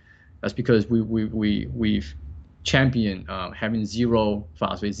reach. That's because we've championed having zero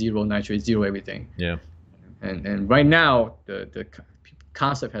phosphate, zero nitrate, zero everything. Yeah. And right now the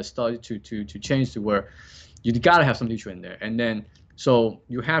concept has started to change to where you gotta have some nutrient in there, and then so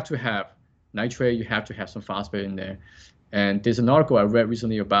you have to have nitrate, you have to have some phosphate in there. And there's an article I read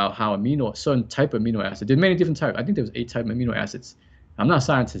recently about how certain type of amino acid. There's many different types. I think there was 8 types of amino acids. I'm not a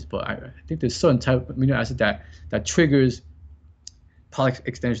scientist, but I think there's certain type of amino acid that triggers polyp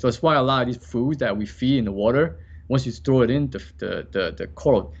extension. So that's why a lot of these foods that we feed in the water, once you throw it in, the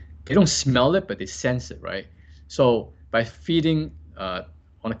coral, they don't smell it, but they sense it, right? So by feeding on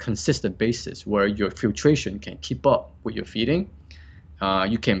a consistent basis, where your filtration can keep up with your feeding,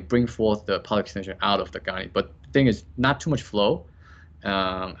 you can bring forth the polyp extension out of the Gani. But the thing is, not too much flow,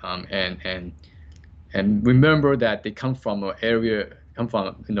 and remember that they come from an area, in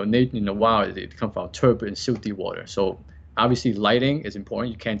the wild, they come from turbid and silty water. So obviously lighting is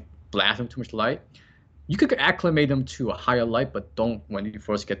important. You can't blast them too much light. You could acclimate them to a higher light, but don't, when you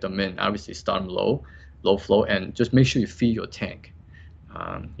first get them in, obviously start them low flow, and just make sure you feed your tank.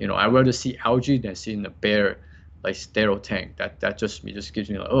 I'd rather see algae than seeing a bare, like sterile tank. That just gives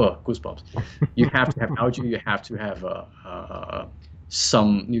me like, oh, goosebumps. You have to have algae. You have to have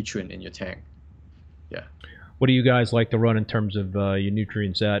some nutrient in your tank. Yeah. What do you guys like to run in terms of your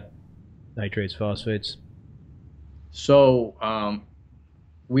nutrients at nitrates, phosphates? So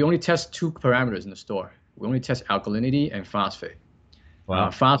we only test 2 parameters in the store. We only test alkalinity and phosphate.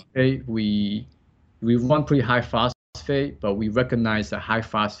 Wow. Phosphate, we run pretty high phosphate, but we recognize that high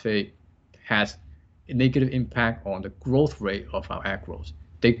phosphate has a negative impact on the growth rate of our acros.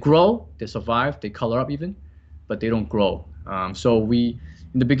 They grow, they survive, they color up even, but they don't grow. So in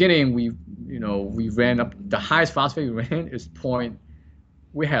the beginning, we ran up, the highest phosphate we ran is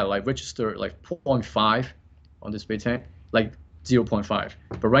we had like registered like 0.5 on this bait tank, like 0.5.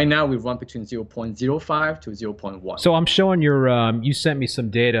 But right now we run between 0.05 to 0.1. So I'm showing you sent me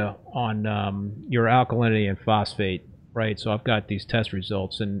some data on your alkalinity and phosphate, right? So I've got these test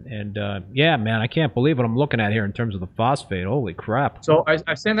results, and yeah, man, I can't believe what I'm looking at here in terms of the phosphate. Holy crap. So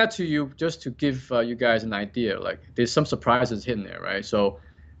I sent that to you just to give you guys an idea. Like there's some surprises hidden there, right? So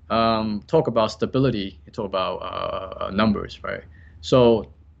talk about stability, talk about numbers, right?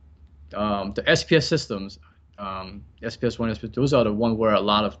 So the SPS systems, SPS1, SPS2, those are the one where a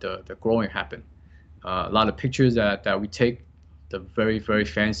lot of the growing happen. A lot of pictures that we take, the very, very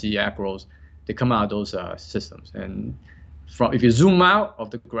fancy acros, they come out of those systems. And if you zoom out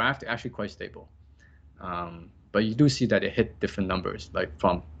of the graph, they're actually quite stable. But you do see that it hit different numbers, like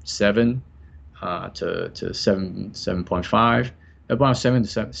from 7 to 7.5, about 7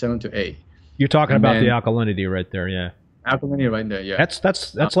 to 8. You're talking about the alkalinity right there, yeah. Alkalinity right there, yeah.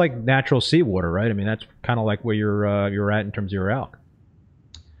 That's like natural seawater, right? I mean, that's kind of like where you're at in terms of your alk.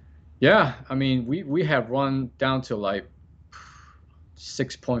 Yeah, I mean, we have run down to like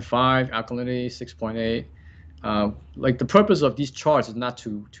 6.5 alkalinity, 6.8. Like the purpose of these charts is not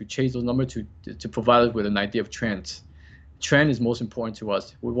to chase those numbers, to provide us with an idea of trends, trend is most important to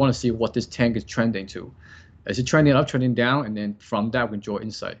us. We want to see what this tank is trending to. Is it trending up, trending down? And then from that, we can draw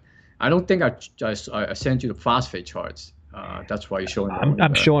insight. I don't think I sent you the phosphate charts. That's why you're showing.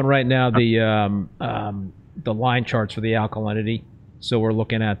 I'm showing right now the line charts for the alkalinity. So we're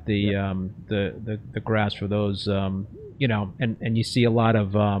looking at the graphs for those, you know, and you see a lot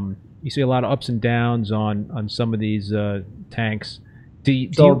of ups and downs on some of these tanks.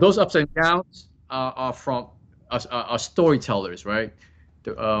 So those ups and downs are from are storytellers, right?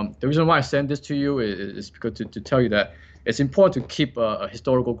 The reason why I send this to you is because to tell you that it's important to keep a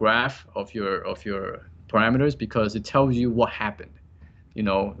historical graph of your parameters, because it tells you what happened. You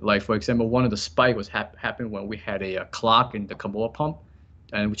know, like for example, one of the spike was happened when we had a clog in the Kamoa pump,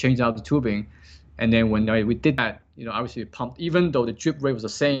 and we changed out the tubing, and then when we did that, you know, obviously it pumped, even though the drip rate was the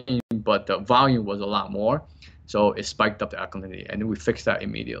same, but the volume was a lot more, so it spiked up the alkalinity, and then we fixed that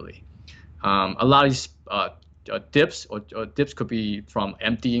immediately. A lot of these dips or dips could be from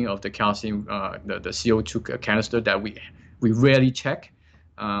emptying of the calcium, the CO2 canister that we rarely check.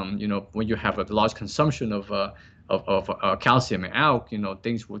 You know, when you have a large consumption of calcium and alk, you know,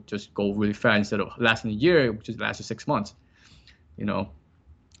 things would just go really fast. Instead of lasting a year, which just lasted 6 months, you know.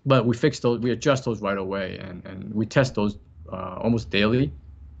 But we fix those, we adjust those right away, and we test those almost daily.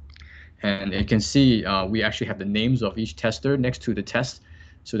 And you can see we actually have the names of each tester next to the test,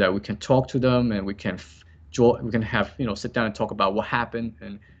 so that we can talk to them, and we can have, you know, sit down and talk about what happened,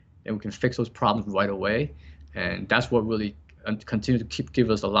 and we can fix those problems right away. And that's what really continue to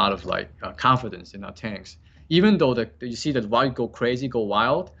give us a lot of like confidence in our tanks, even though you see that volume go crazy, go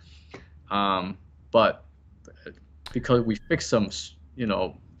wild, but because we fix them, you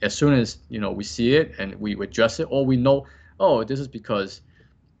know, as soon as, you know, we see it and we adjust it, or we know, oh, this is because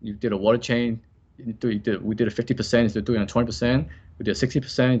you did a water chain, we did a 50%, instead of doing a 20%, we did a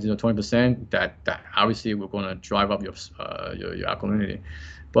 60%, instead of 20%, that obviously we're going to drive up your alkalinity.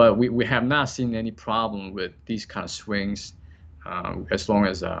 But we have not seen any problem with these kind of swings, as long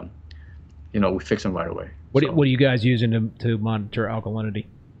as you know, we fix them right away. What are you guys using to monitor alkalinity?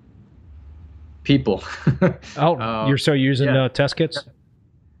 People. Oh, you're using test kits?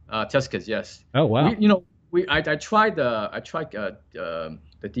 Test kits, yes. Oh wow. I tried the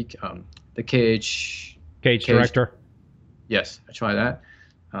KH Director. Yes, I tried that.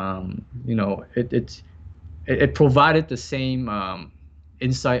 You know, it provided the same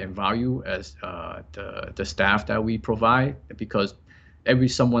insight and value as the staff that we provide, because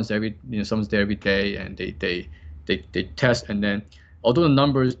someone's there every day, and they test, and then although the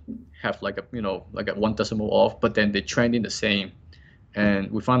numbers have like a 1 decimal off, but then they trend in the same.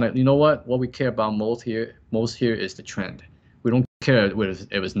 And we found that, you know what we care about most here is the trend. We don't care whether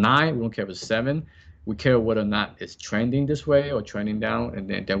it was 9, we don't care if it's 7. We care whether or not it's trending this way or trending down,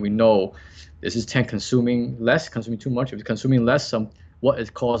 and then we know this is tank consuming too much. If it's consuming less, what is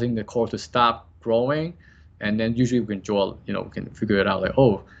causing the core to stop growing, and then usually we can draw, you know, we can figure it out, like,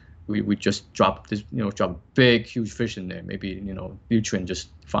 oh, we just drop this, you know, drop big huge fish in there. Maybe, you know, nutrient just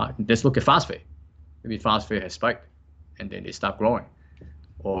fine. Let's look at phosphate. Maybe phosphate has spiked, and then they stop growing.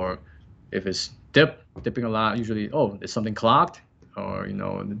 Or if it's dipping a lot, usually, oh, there's something clogged, or, you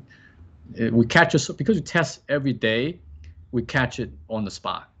know, we catch it because we test every day. We catch it on the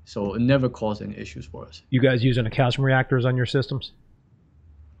spot, so it never caused any issues for us. You guys using the calcium reactors on your systems?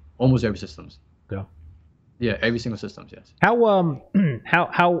 Almost every systems. Yeah. Yeah, every single systems. Yes.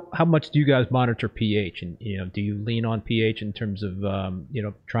 How much do you guys monitor pH, and, you know, do you lean on pH in terms of you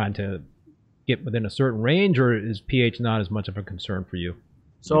know, trying to get within a certain range, or is pH not as much of a concern for you?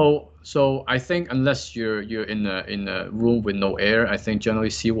 So I think unless you're in a room with no air, I think generally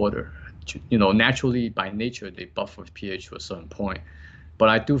seawater, you know, naturally by nature they buffer pH to a certain point. But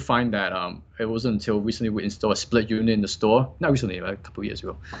I do find that it wasn't until recently we installed a split unit in the store. Not recently, like a couple of years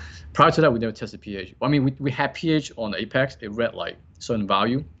ago. Prior to that, we never tested pH. I mean, we had pH on the Apex. It read like certain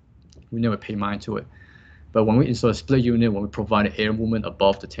value. We never paid mind to it. But when we installed a split unit, when we provided air movement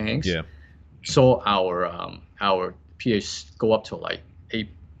above the tanks, yeah, saw our pH go up to like A,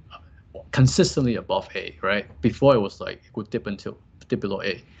 consistently above A, right? Before it was like it would dip below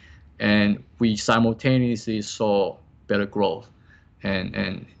A, and we simultaneously saw better growth,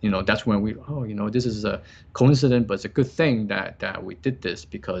 and you know, that's when you know, this is a coincidence, but it's a good thing that we did this,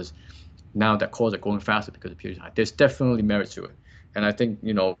 because now that cores are growing faster because the pH is high. There's definitely merit to it, and I think,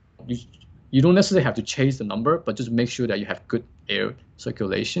 you know, you don't necessarily have to chase the number, but just make sure that you have good air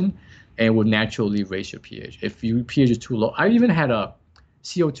circulation, and it will naturally raise your pH. If your pH is too low, I even had a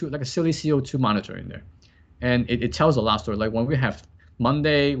CO2, like a silly CO2 monitor in there, and it tells a lot of story. Like when we have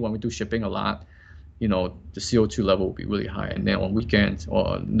Monday, when we do shipping a lot, you know, the CO2 level will be really high, and then on weekends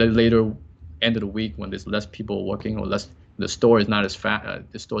or the later end of the week when there's less people working or less the store is not as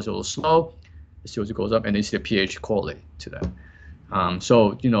fast, the store is a little slow, the CO2 goes up, and then you see the pH correlate to that.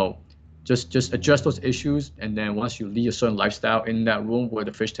 So just address those issues, and then once you lead a certain lifestyle in that room where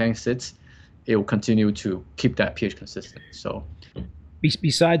the fish tank sits, it will continue to keep that pH consistent. So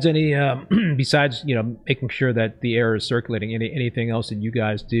besides any besides making sure that the air is circulating, anything else that you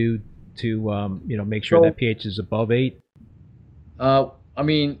guys do to make sure that pH is above 8? I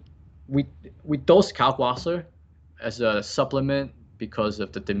mean, we dose Kalkwasser as a supplement because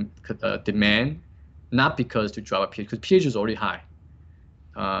of the demand, not because to drive up pH, because pH is already high.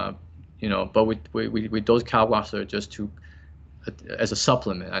 But we dose Kalkwasser just to as a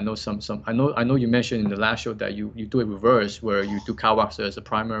supplement. I know you mentioned in the last show that you do it reverse, where you do Kalkwasser as a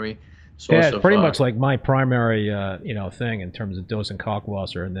primary source. Yeah, it's pretty much like my primary thing in terms of dosing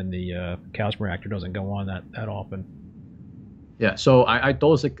Kalkwasser, and then the calcium reactor doesn't go on that often. Yeah, so I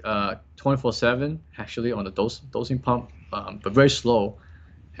dose it 24/7 actually on the dosing pump, but very slow.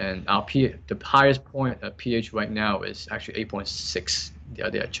 And the highest point at pH right now is actually 8.6. The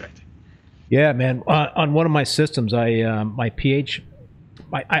other day I checked. Yeah, man. On one of my systems, my pH,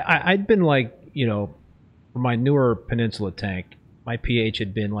 I'd been like, for my newer Peninsula tank, my pH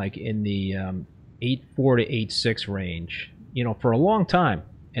had been like in the 8.4 to 8.6 range, for a long time,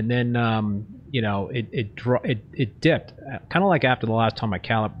 and then it dipped, kind of like after the last time I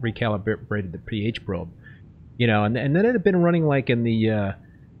recalibrated the pH probe, and then it had been running like in the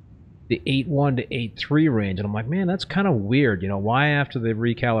 8.1 to 8.3 range, and I'm like, man, that's kind of weird. Why after the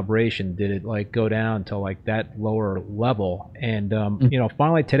recalibration did it like go down to like that lower level? And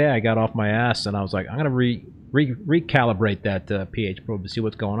finally today I got off my ass and I was like, I'm gonna recalibrate that pH probe to see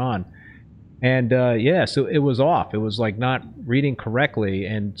what's going on. And so it was off. It was like not reading correctly,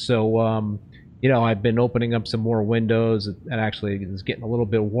 and so I've been opening up some more windows. It actually is getting a little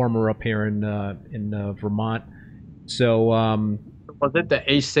bit warmer up here in Vermont. So was it the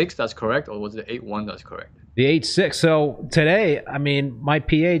 8.6 that's correct, or was it 8.1 that's correct? The 8.6. So today, I mean, my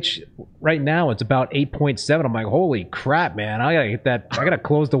pH right now it's about 8.7. I'm like, holy crap, man! I gotta get that. I gotta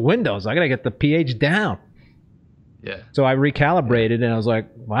close the windows. I gotta get the pH down. Yeah. So I recalibrated, and I was like,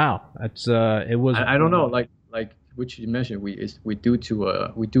 wow, that's it was. I don't know, like which you mentioned, we do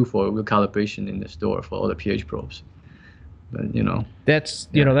for recalibration in the store for all the pH probes. But, that's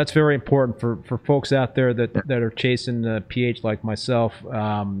that's very important for folks out there that are chasing the pH like myself.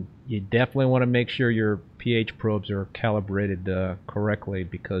 You definitely want to make sure your pH probes are calibrated correctly,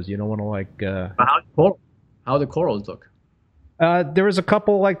 because you don't want to like. How the corals look? There was a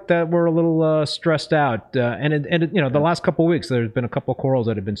couple like that were a little stressed out, and the last couple of weeks there's been a couple of corals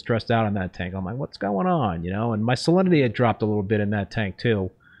that have been stressed out in that tank. I'm like, what's going on? And my salinity had dropped a little bit in that tank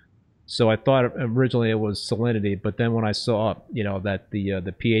too. So I thought originally it was salinity, but then when I saw, that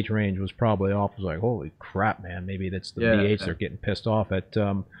the pH range was probably off, I was like, holy crap, man! Maybe that's the pH they're getting pissed off at.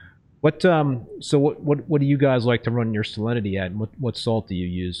 So what do you guys like to run your salinity at? And what salt do you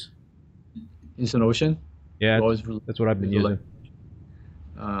use? Instant Ocean. Yeah, that's what I've been using.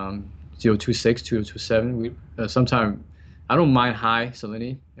 0.26, 0.27. Sometimes I don't mind high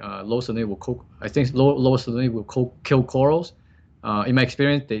salinity. Low salinity will cook. I think low salinity will kill corals. In my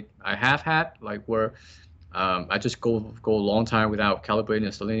experience, I have had like where I just go a long time without calibrating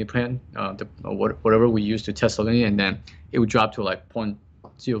the salinity plan, whatever we use to test salinity, and then it would drop to like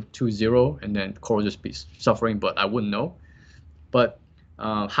 0.020, and then coral just be suffering, but I wouldn't know. But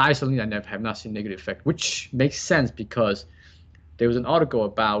high salinity, I have not seen negative effect, which makes sense because there was an article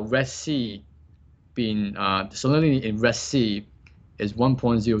about Red Sea being the salinity in Red Sea is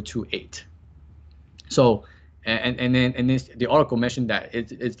 1.028. So and then the article mentioned that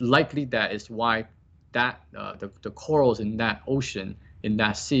it's likely that is why that the corals in that ocean, in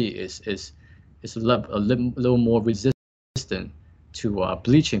that sea is a little more resistant to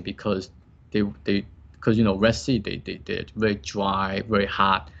bleaching, because Red Sea they're very dry, very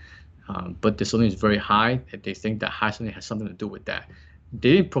hot, but the salinity is very high, and they think that high salinity has something to do with that.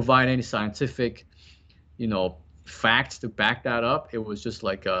 They didn't provide any scientific facts to back that up. It was just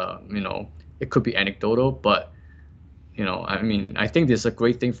like it could be anecdotal, but I mean, I think this is a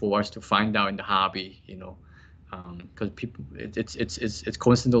great thing for us to find out in the hobby, because people, it's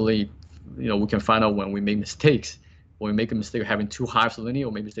coincidentally, we can find out when we make mistakes. When we make a mistake of having too high salinity,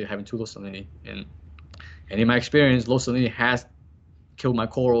 or maybe mistake of having too low salinity, and in my experience, low salinity has killed my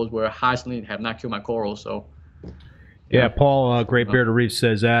corals, where high salinity have not killed my corals. So. Yeah, Paul, Great Bearded Reef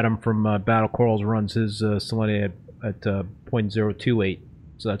says Adam from Battle Corals runs his salinity at 0.028,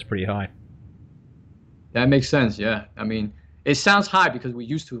 so that's pretty high. That makes sense. Yeah, I mean, it sounds high because we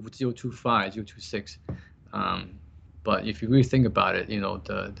used to 0.25, 0.26, but if you really think about it,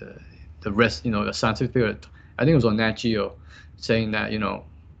 the rest, the scientific paper I think it was on Nat Geo, saying that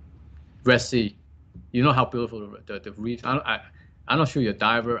Red Sea, you know how beautiful the reef. I'm not sure you're a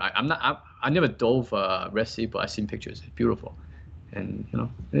diver. I'm not. I never dove Red Sea, but I've seen pictures. It's beautiful, and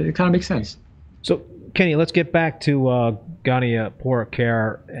it kind of makes sense. So, Kenny, let's get back to Ganapur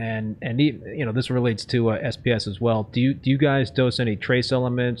Care, and this relates to SPS as well. Do you guys dose any trace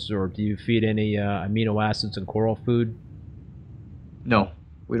elements, or do you feed any amino acids and coral food? No,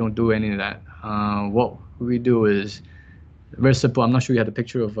 we don't do any of that. What we do is very simple. I'm not sure you had a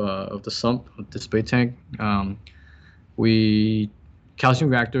picture of the sump, of the display tank. We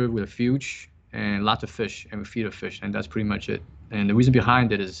calcium reactor with a fuge and lots of fish, and we feed the fish, and that's pretty much it. And the reason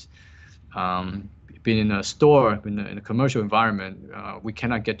behind it is being in a store, in a commercial environment, we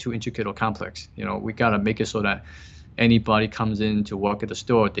cannot get too intricate or complex. We gotta make it so that anybody comes in to work at the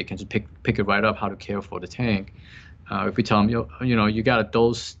store, they can just pick it right up how to care for the tank. If we tell them, you gotta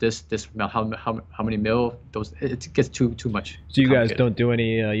dose this how many mil, it gets too much. So you guys don't do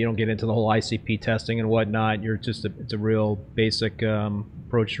any, you don't get into the whole ICP testing and whatnot. You're just it's a real basic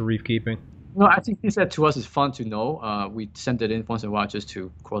approach to reef keeping. No, I think that to us is fun to know. We send it in once in a while just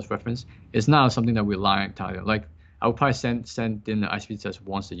to cross-reference. It's not something that we rely entirely. Like I would probably send in the ICP test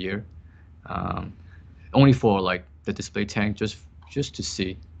once a year, only for like the display tank, just to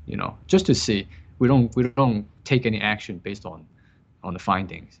see, just to see. We don't take any action based on the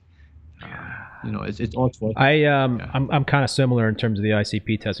findings. It's all. I'm kind of similar in terms of the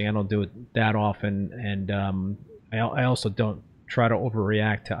ICP testing. I don't do it that often, and I also don't try to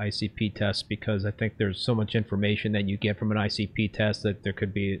overreact to ICP tests because I think there's so much information that you get from an ICP test that there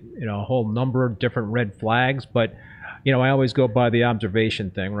could be a whole number of different red flags. But I always go by the observation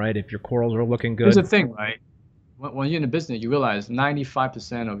thing, right? If your corals are looking good. Here's the thing, right? When you're in the business, you realize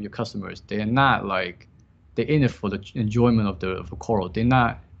 95% of your customers, they're not like, they're in it for the enjoyment of the coral. They're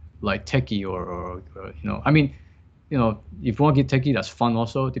not like techie or I mean, if you want to get techie, that's fun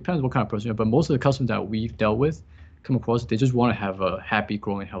also. It depends what kind of person you're, but most of the customers that we've dealt with come across, they just want to have a happy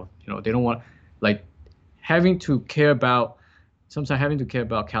growing health. They don't want like sometimes having to care about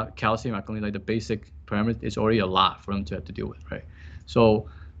calcium, alkaline, like the basic parameters, is already a lot for them to have to deal with, right? So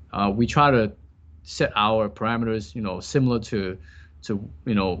we try to set our parameters, similar to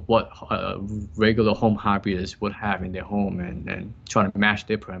what regular home hobbyists would have in their home, and try to match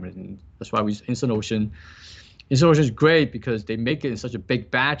their parameters. And that's why we use Instant Ocean. Instant Ocean is great because they make it in such a big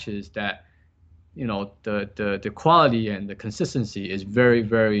batches that the quality and the consistency is very,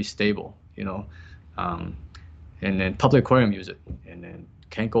 very stable. And then public aquarium use it, and then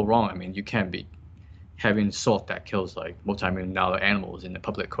can't go wrong. I mean, you can't be having salt that kills like multi-million-dollar animals in the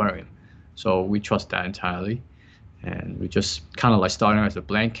public aquarium. So we trust that entirely, and we just kind of like starting as a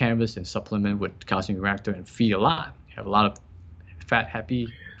blank canvas and supplement with calcium reactor and feed a lot. You have a lot of fat, happy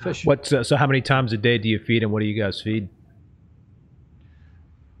fish. So how many times a day do you feed, and what do you guys feed?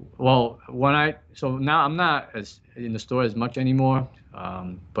 Well, so now I'm not as in the store as much anymore,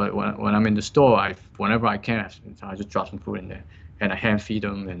 but when I'm in the store, whenever I can, I just drop some food in there, and I hand feed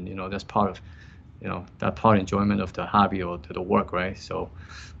them, and that's part of, that part of enjoyment of the hobby or the work, right? So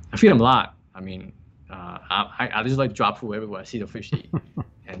I feed them a lot. I mean, I just like drop food everywhere I see the fish eat,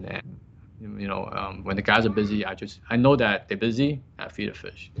 and then when the guys are busy, I know that they're busy. I feed the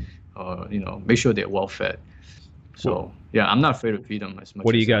fish, or make sure they're well fed. So yeah, I'm not afraid to feed them as much.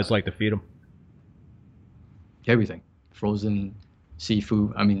 What do you guys like to feed them? Everything, frozen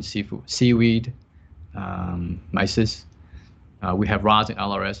seafood. Seaweed, mysis. We have rods and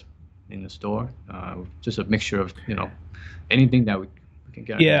LRS in the store. Just a mixture of anything that we can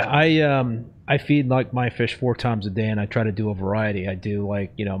get. Yeah, I feed like my fish 4 times a day, and I try to do a variety. I do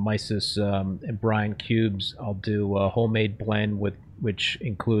like mysis and brine cubes. I'll do a homemade blend which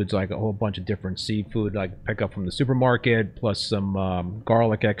includes like a whole bunch of different seafood like pick up from the supermarket, plus some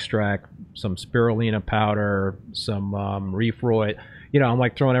garlic extract, some spirulina powder, some reef roy. I'm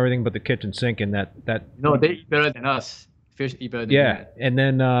like throwing everything but the kitchen sink in that. They eat better than us. Fish eat better than that. And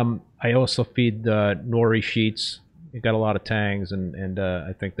then I also feed nori sheets. It got a lot of tangs, and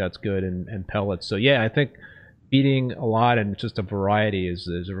I think that's good, and pellets. So yeah, I think feeding a lot and just a variety is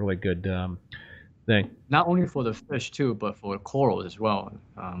a really good thing. Not only for the fish too, but for corals as well.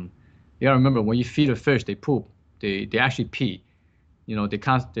 You gotta remember, when you feed a fish, they poop. They actually pee.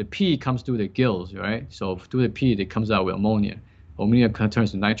 The pee comes through the gills, right? So through the pee, it comes out with ammonia. Ammonia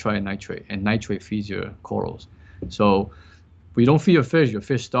turns to nitrite and nitrate, and nitrate feeds your corals. So if you don't feed your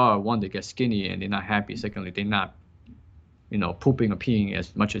fish starve. One, they get skinny and they're not happy. Secondly, they're not pooping or peeing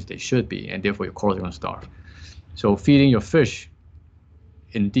as much as they should be, and therefore your corals are going to starve. So feeding your fish,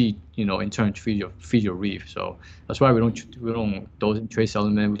 indeed, in turn feed your reef. So that's why we don't dose in trace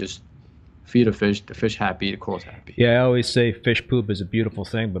element. We just feed the fish happy, the coral's happy. Yeah, I always say fish poop is a beautiful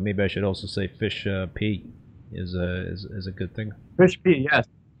thing, but maybe I should also say fish pee is a good thing. Fish pee, yes.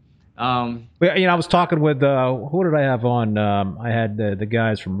 Well, I was talking with who did I have on? I had the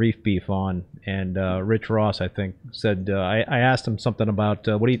guys from Reef Beef on, and Rich Ross, I think, said I asked him something about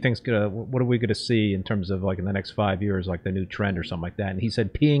what do you think's gonna what are we gonna see in terms of like in the next 5 years, like the new trend or something like that, and he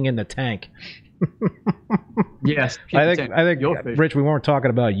said peeing in the tank. Yes, I think Rich, we weren't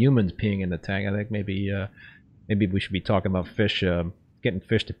talking about humans peeing in the tank. I think maybe we should be talking about fish getting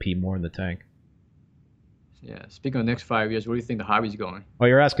fish to pee more in the tank. Yeah. Speaking of the next 5 years, where do you think the hobby's going? Oh,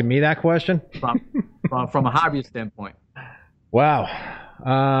 you're asking me that question? From a hobby standpoint. Wow.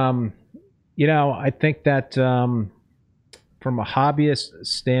 I think that from a hobbyist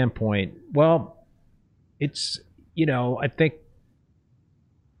standpoint, well, it's, I think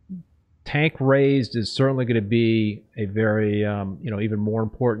tank raised is certainly going to be a very, even more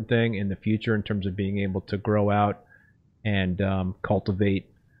important thing in the future in terms of being able to grow out and cultivate,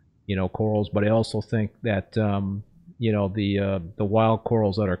 corals. But I also think that, the wild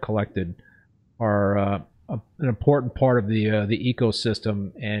corals that are collected are an important part of the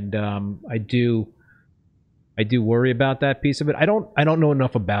ecosystem, and I do worry about that piece of it. I don't know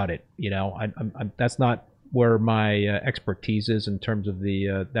enough about it. That's not where my expertise is in terms of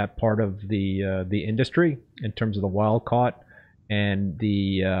the that part of the industry, in terms of the wild caught and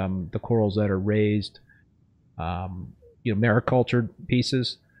the corals that are raised, maricultured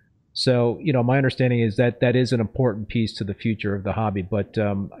pieces. So my understanding is that that is an important piece to the future of the hobby. But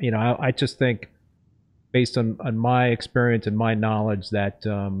I just think, based on my experience and my knowledge, that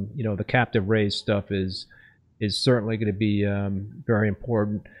the captive raised stuff is certainly going to be very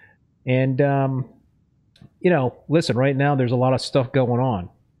important. And listen, right now there's a lot of stuff going on.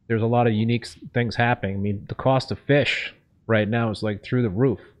 There's a lot of unique things happening. I mean, the cost of fish right now is like through the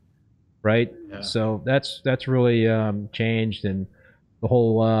roof, right? Yeah. So that's really changed, and the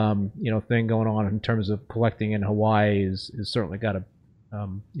whole thing going on in terms of collecting in Hawaii is certainly got a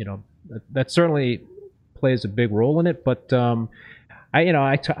that certainly plays a big role in it. But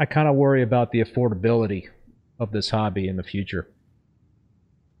I kind of worry about the affordability of this hobby in the future.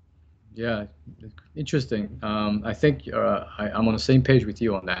 Yeah, interesting. I think I'm on the same page with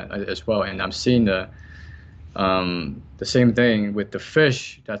you on that as well, and I'm seeing the same thing with the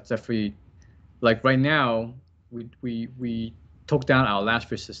fish. That's definitely, like, right now we took down our last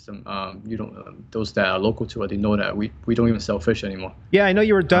fish system. Those that are local to it, they know that we don't even sell fish anymore. Yeah, I know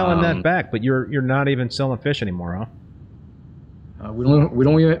you were dialing that back, but you're not even selling fish anymore, huh? We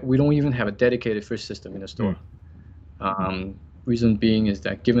don't even have a dedicated fish system in the store. Reason being is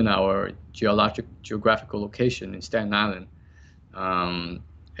that, given our geographical location in Staten Island, and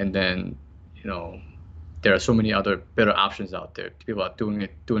then there are so many other better options out there. People are doing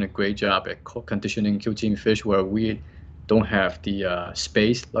a great job at conditioning, QTing fish, where we don't have the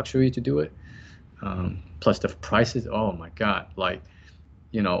space luxury to do it. Plus the prices. Oh my God! Like,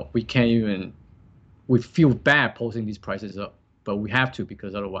 we can't even. We feel bad posting these prices up, but we have to,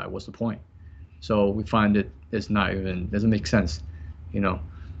 because otherwise, what's the point? So we find it doesn't make sense,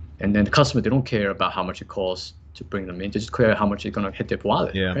 And then the customer, they don't care about how much it costs to bring them in; they just care how much it's gonna hit their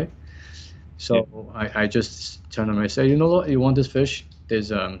wallet. Yeah. Right? So yeah. I just turn them and say, you know what, you want this fish?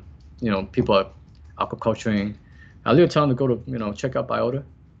 There's people are aquaculturing. I'll either tell them to go to check out Biota,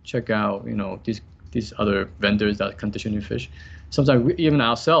 check out these other vendors that are conditioning fish. Sometimes even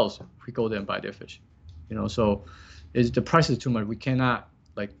ourselves, we go there and buy their fish. So the price is too much. We cannot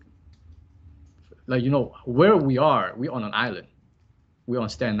where we're on an island. We're on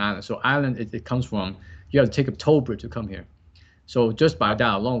Staten Island. So island, it comes from, you have to take a toll bridge to come here. So just by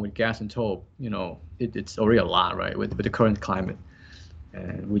that alone, with gas and toll, it's already a lot, right, with the current climate.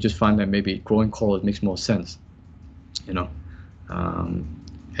 And we just find that maybe growing corals makes more sense, and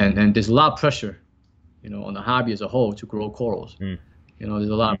there's a lot of pressure, on the hobby as a whole to grow corals. There's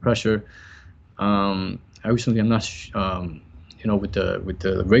a lot of pressure. I'm not, with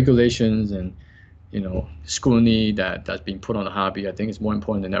the regulations and scrutiny that's being put on the hobby. I think it's more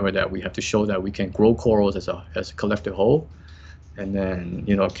important than ever that we have to show that we can grow corals as a collective whole, and then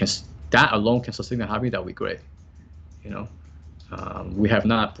that alone can sustain the hobby. That would be great. We have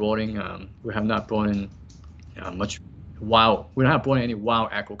not brought in much wild. We don't have brought in any wild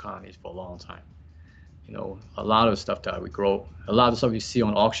aqua colonies for a long time. A lot of the stuff that we grow, a lot of the stuff we see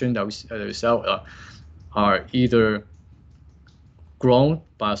on auction that we sell are either grown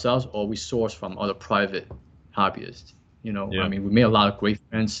by ourselves or we source from other private hobbyists. Yeah. I mean, we made a lot of great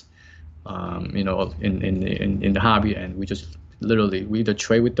friends, in the hobby, and we just literally we either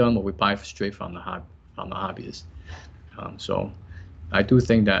trade with them or we buy straight from the hobbyist. So I do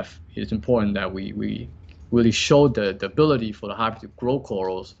think that it's important that we really show the ability for the hobby to grow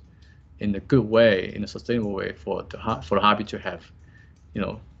corals in a good way, in a sustainable way for the hobby to have,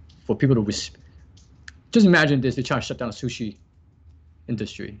 for people to just imagine this: they try to shut down the sushi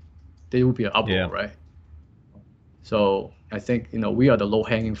industry, there will be an uproar, Yeah. right? So I think we are the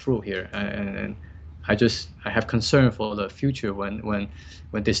low-hanging fruit here, and I have concern for the future when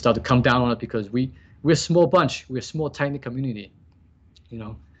they start to come down on it because we're a small bunch, we're a small tiny community, you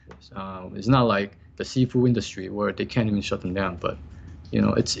know. It's not like the seafood industry where they can't even shut them down, but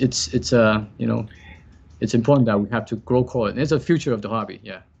it's important that we have to grow core. And it's the future of the hobby.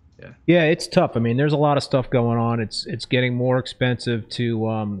 Yeah, yeah. Yeah, it's tough. I mean, there's a lot of stuff going on. It's getting more expensive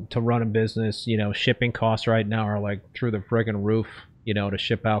to run a business. You know, shipping costs right now are like through the friggin' roof. You know, to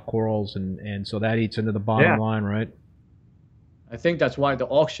ship out corals, and so that eats into the bottom Yeah. line, right? I think that's why the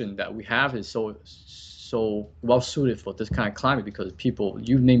auction that we have is so well suited for this kind of climate because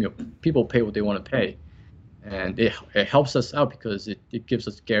you name your people pay what they want to pay, and it helps us out because it gives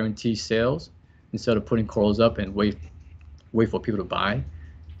us guaranteed sales instead of putting corals up and wait for people to buy,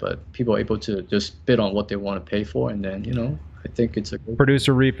 but people are able to just bid on what they want to pay for, and then I think it's a good.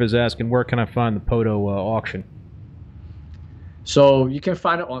 Producer Reef is asking, where can I find the Poto auction? So you can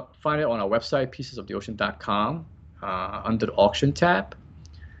find it on our website, piecesoftheocean.com, under the auction tab.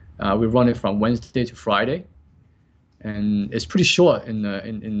 We run it from Wednesday to Friday, and it's pretty short in the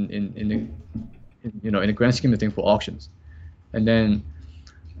grand scheme of things for auctions. And then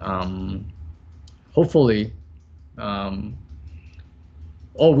hopefully, we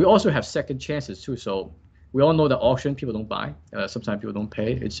also have second chances too. So we all know that auction people don't buy. Sometimes people don't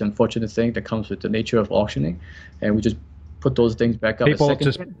pay. It's an unfortunate thing that comes with the nature of auctioning, and we just put those things back up. People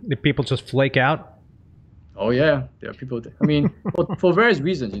just flake out. Oh yeah, there are people. I mean, for various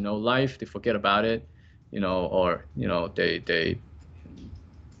reasons, life, they forget about it, or they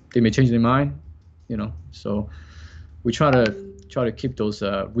may change their mind, So we try to keep those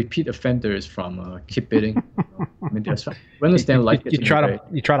repeat offenders from keep bidding. I mean, we understand life. You try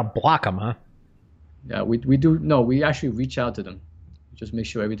to block them, huh? Yeah, we do. No, we actually reach out to them, just make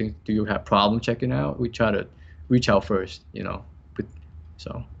sure everything. Do you have problem checking out? We try to reach out first,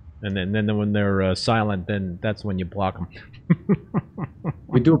 so. And then when they're silent, then that's when you block them.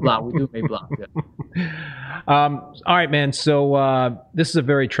 We do make block. Yeah. All right, man. So this is a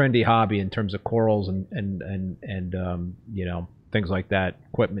very trendy hobby in terms of corals and things like that,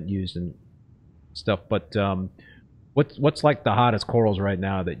 equipment used and stuff. But what's like the hottest corals right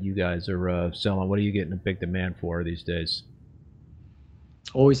now that you guys are selling? What are you getting a big demand for these days?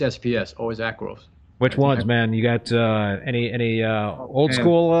 Always SPS, always acros. Which ones, man? You got any old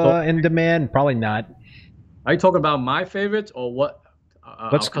school in demand? Probably not. Are you talking about my favorites or what?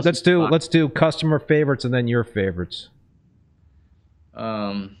 Let's do customer favorites and then your favorites.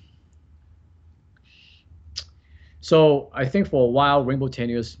 So I think for a while Rainbow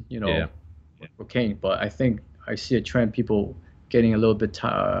Tenuis, were king, but I think I see a trend people getting a little bit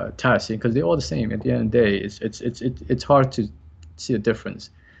tired because they're all the same. At the end of the day, it's hard to see the difference.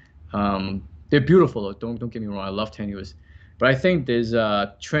 They're beautiful, though. Don't get me wrong. I love tenuis, but I think there's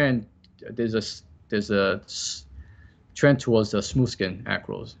a trend. There's a trend towards the smooth skin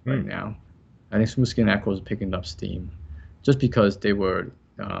acros right now. I think smooth skin acros are picking up steam, just because they're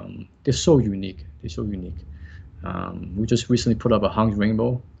so unique. They're so unique. We just recently put up a hung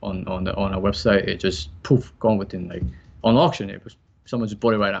rainbow on our website. It just poof, gone within on auction. Someone just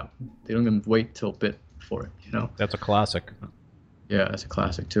bought it right out. They don't even wait till bid for it. That's a classic. Yeah, that's a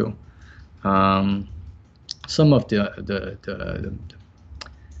classic too. Some of the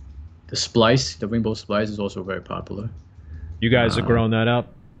splice, the rainbow splice, is also very popular. You guys are growing that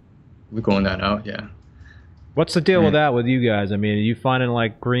up? We're growing that out, yeah. What's the deal with that with you guys? I mean, are you finding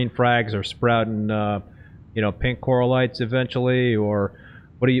like green frags are sprouting, pink coralites eventually, or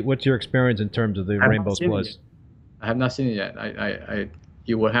what's your experience in terms of the rainbow splice? I have not seen it yet.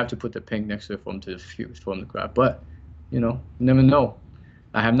 You will have to put the pink next to it from the grab, but you never know.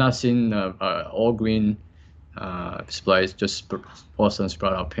 I have not seen all green splice just all of a sudden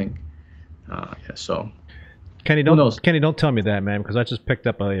sprout out pink. So Kenny, don't tell me that, man, because I just picked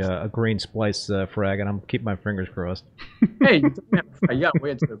up a green splice frag, and I'm keeping my fingers crossed. Hey, you gotta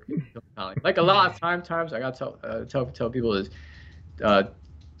wait until like a lot of times I gotta tell people is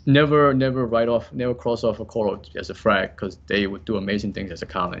never cross off a coral as a frag because they would do amazing things as a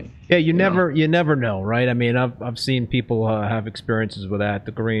colony. Yeah, you never know, right? I mean, I've seen people have experiences with that.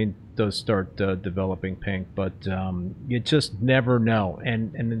 The green does start developing pink, but you just never know.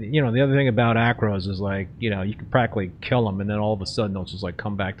 And the other thing about acros is you can practically kill them, and then all of a sudden they'll just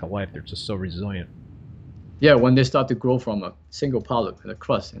come back to life. They're just so resilient. yeah, when they start to grow from a single polyp in the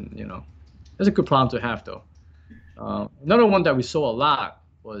crust, and that's a good problem to have though. Another one that we saw a lot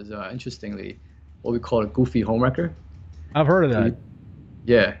was interestingly what we call a goofy homewrecker. I've heard of Do that. you-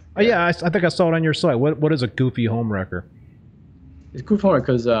 Yeah, Oh yeah. yeah, I think I saw it on your site. What is a goofy home wrecker? It's goofy homewrecker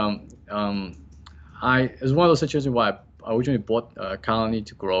because it was one of those situations where I originally bought a colony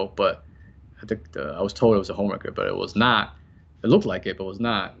to grow, but I think I was told it was a homewrecker, but it was not. It looked like it, but it was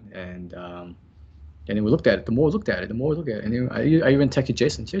not. And then we looked at it. The more we looked at it, the more we looked at it. And then I even texted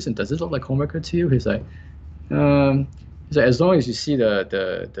Jason. Jason, does this look like homewrecker to you? Um, he's like, as long as you see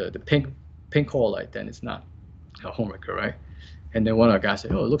the pink hole light, then it's not a homewrecker, right? And then one of our guys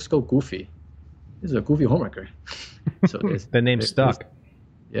said, "Oh, it looks so goofy. This is a goofy homewrecker." So The name stuck.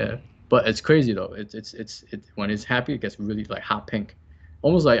 yeah, but it's crazy though. It when it's happy, it gets really like hot pink,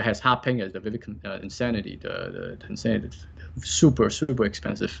 almost like it has hot pink as the vivid insanity. The insanity, super super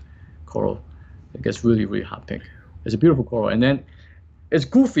expensive coral. It gets really really hot pink. It's a beautiful coral, and then it's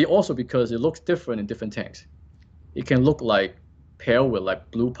goofy also because it looks different in different tanks. It can look like pale with like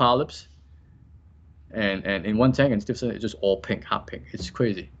blue polyps, and in one tank and it's just all pink, hot pink. It's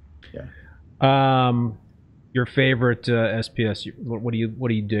crazy. Yeah. Your favorite SPS? What do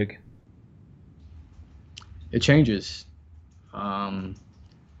you dig? It changes. Um,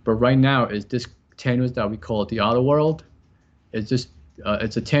 but right now is this tenuous that we call the outer world. It's just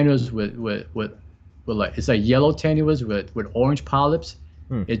it's a tenuous with like it's like yellow tenuous with orange polyps.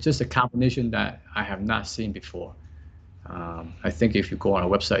 Hmm. It's just a combination that I have not seen before. I think if you go on our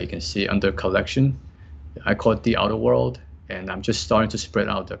website, you can see under collection. I call it the outer world, and I'm just starting to spread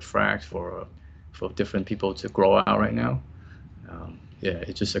out the frags for different people to grow out right now. Yeah,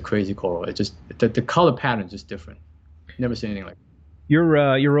 it's just a crazy coral. It just the color pattern is just different. Never seen anything like.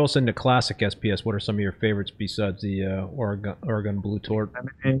 You're also into classic SPS. What are some of your favorites besides the Oregon Blue Tort?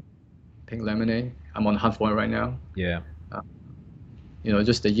 Lemonade, pink lemonade. I'm on the hunt for it right now. Yeah,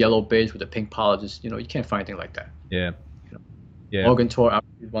 Just the yellow beige with the pink polyps. You can't find anything like that. yeah, You know, yeah. Oregon Tort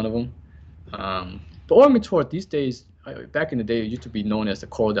is one of them. The Oregon Tort these days, back in the day, it used to be known as the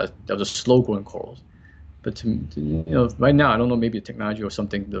coral that was a slow-growing corals. But right now, I don't know, maybe a technology or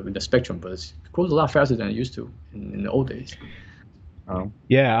something in the spectrum, but it grows a lot faster than it used to in the old days.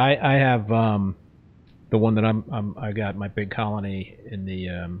 Yeah, I have the one that I got my big colony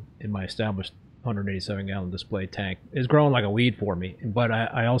in my established 187 gallon display tank is growing like a weed for me. But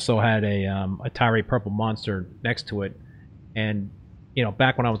I also had a Tyree Purple Monster next to it, and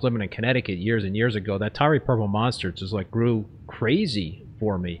back when I was living in Connecticut years and years ago, that Tyree Purple Monster just like grew crazy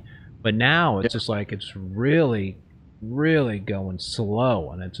for me. But now it's just like it's really, really going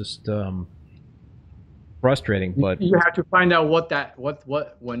slow, and it's just frustrating. But you have to find out what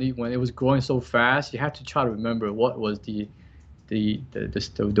when it was growing so fast. You have to try to remember what was the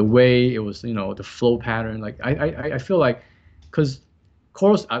way it was, the flow pattern. Like I feel like because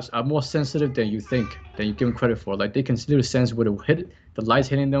corals are more sensitive than you think, than you give them credit for. Like they can literally sense where the light's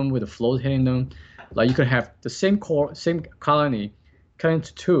hitting them, where the flow's hitting them. Like you could have the same colony cut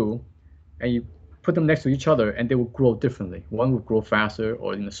into two, and you put them next to each other, and they will grow differently. One will grow faster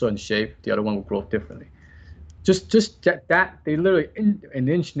or in a certain shape. The other one will grow differently. Just that they literally an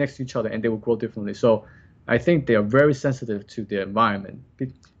inch next to each other, and they will grow differently. So I think they are very sensitive to the environment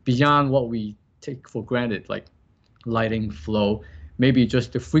beyond what we take for granted, like lighting, flow. Maybe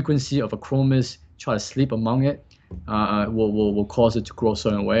just the frequency of a chromis try to sleep among it will cause it to grow a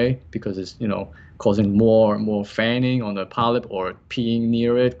certain way because it's causing more fanning on the polyp or peeing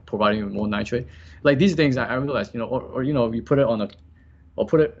near it, providing more nitrate. Like these things, I realize, or you put it on or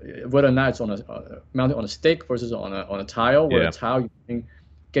put it whether or not it's on mounted on a stick versus on a tile. Where a tile you're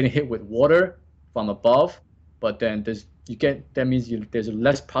getting hit with water from above, but then that means there's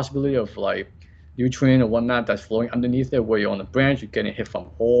less possibility of like nutrient or whatnot that's flowing underneath it. Where you're on a branch, you're getting hit from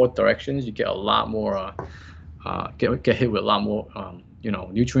all directions. You get a lot more get hit with a lot more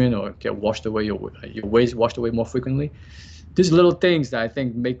nutrient, or get washed away, your waste washed away more frequently. These little things that I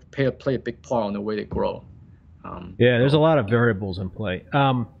think play a big part on the way they grow. Yeah, there's a lot of variables in play.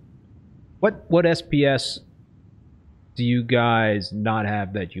 What SPS do you guys not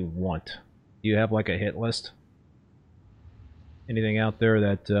have that you want? Do you have like a hit list? Anything out there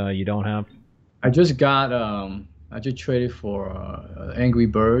that you don't have? I just traded for Angry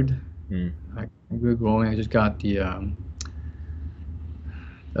Bird. Angry Growing. I just got the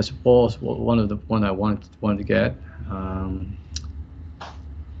that's one of the one I wanted to get.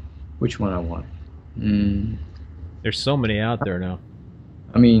 Which one I want? There's so many out there now.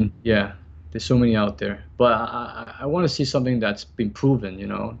 I mean, yeah, there's so many out there, but I want to see something that's been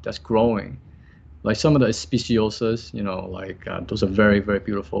proven, that's growing. Like some of the speciosas, like those are very, very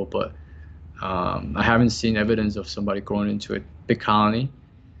beautiful, but I haven't seen evidence of somebody growing into a big colony.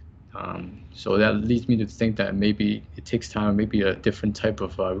 So that leads me to think that maybe it takes time, maybe a different type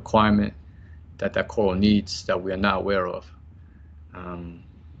of requirement that that coral needs that we are not aware of.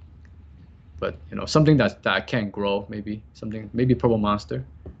 But something that can grow, maybe purple monster,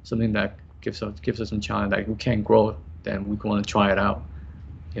 something that gives us some challenge that we can't grow, then we want to try it out.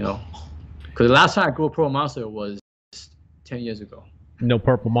 Because the last time I grew a purple monster was 10 years ago. No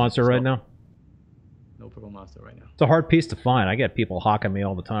purple monster right now. No purple monster right now. It's a hard piece to find. I get people hawking me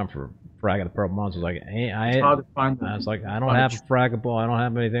all the time for fragging the purple monsters. Like, hey, it's hard to find them. I was like, I don't have a fraggable. I don't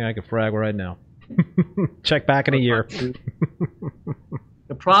have anything I can frag right now. Check back in a year.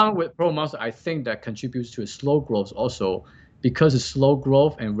 The problem with purple monster, I think, that contributes to a slow growth also, because of slow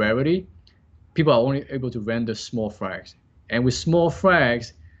growth and rarity, people are only able to render small frags. And with small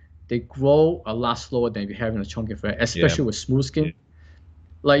frags, they grow a lot slower than if you're having a chunky frag, especially with smooth skin.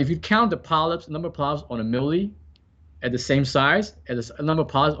 Like if you count the polyps, number of polyps on a millie at the same size as the number of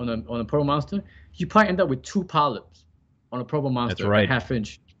polyps on a purple monster, you probably end up with 2 polyps on a purple monster, that's right, a ½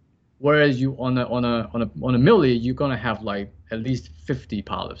 inch. Whereas you on a millie, you're gonna have like at least 50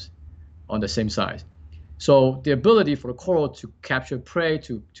 polyps on the same size. So the ability for the coral to capture prey,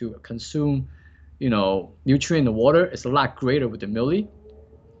 to consume, nutrient in the water is a lot greater with the millie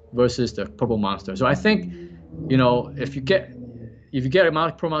versus the purple monster. So I think, if you get a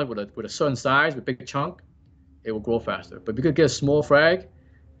purple monster with a certain size, with a big chunk, it will grow faster. But if you could get a small frag,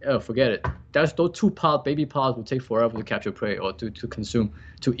 forget it. Those 2 baby polyps will take forever to capture prey or to consume,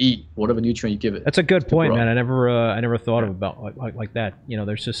 to eat whatever nutrient you give it. That's a good point, man. I never thought about like that.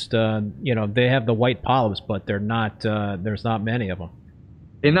 There's just they have the white polyps, but they're not. There's not many of them.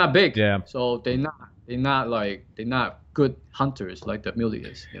 They're not big. Yeah. So they're not good hunters like the millie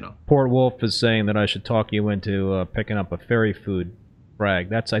is. Port Wolf is saying that I should talk you into picking up a fairy food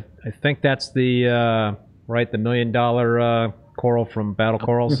frag. I think that's the right, the $1 million coral from Battle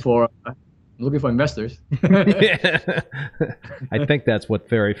Corals. I'm looking for investors. Yeah. I think that's what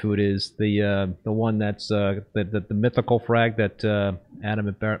fairy food is. The one that's the mythical frag that Adam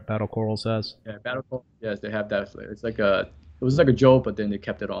at Battle Corals has. Yeah, Battle Corals. Yes, they have that flavor. It was like a joke, but then they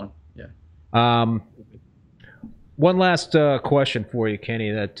kept it on. Yeah. One last question for you,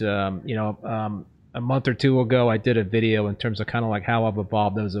 Kenny. That a month or two ago, I did a video in terms of kind of like how I've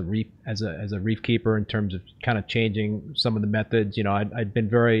evolved as a reef keeper in terms of kind of changing some of the methods. I'd been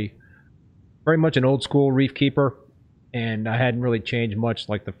very much an old school reef keeper, and I hadn't really changed much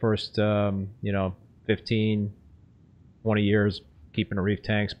like the first 15, 20 years keeping the reef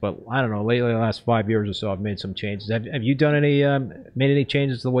tanks. But I don't know, lately the last 5 years or so, I've made some changes. Have you done made any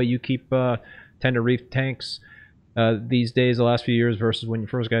changes to the way you keep tender reef tanks these days, the last few years versus when you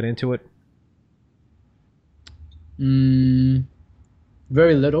first got into it?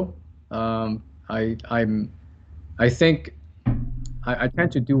 Very little. I think I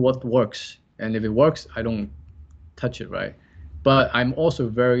tend to do what works, and if it works, I don't touch it, right? But I'm also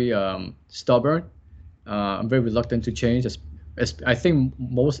very stubborn. I'm very reluctant to change. I think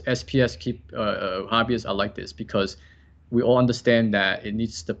most SPS hobbyists are like this, because we all understand that it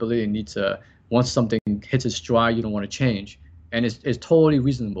needs stability. It needs once something hits its stride, you don't want to change, and it's totally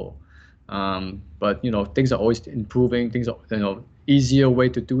reasonable. But things are always improving. Things are easier way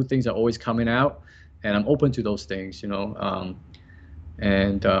to do things are always coming out, and I'm open to those things.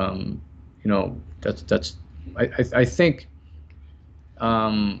 That's I think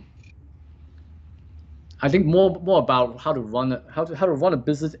I think more about how to run a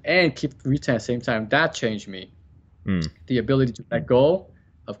business and keep retail at the same time. That changed me. The ability to let go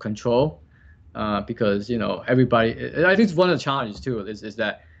of control, because everybody. I think it's one of the challenges too. Is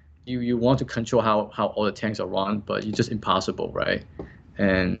that you want to control how all the tanks are run, but it's just impossible, right?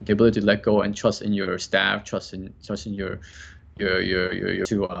 And the ability to let go and trust in your staff, trust in your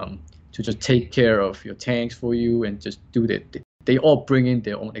to just take care of your tanks for you and just do that. They all bring in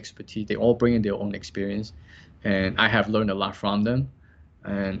their own expertise. They all bring in their own experience, and I have learned a lot from them.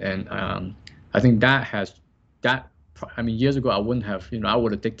 And I think I mean, years ago I wouldn't have. I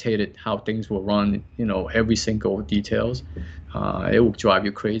would have dictated how things will run. Every single details. It will drive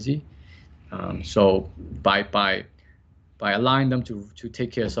you crazy. So by allowing them to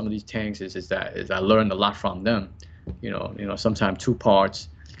take care of some of these tanks is I learned a lot from them. Sometimes 2 parts.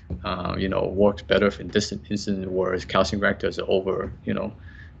 Works better in this instance, whereas calcium reactors are over.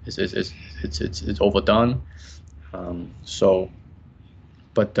 It's overdone.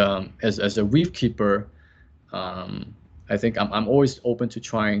 But as a reef keeper, I think I'm always open to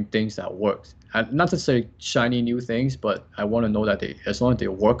trying things that work. Not to say shiny new things, but I want to know that as long as they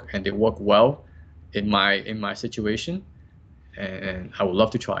work and they work well in my situation, and I would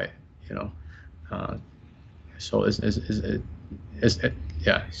love to try it. Uh, so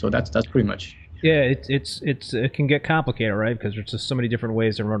yeah. So that's pretty much. Yeah, it can get complicated, right? Because there's just so many different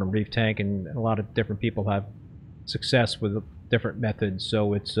ways to run a reef tank, and a lot of different people have success with different methods.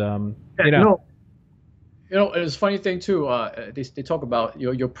 So it's Yeah, it's a funny thing too. They talk about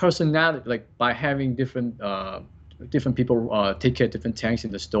your personality, like by having different people take care of different tanks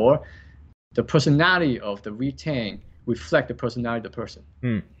in the store. The personality of the reef tank reflect the personality of the person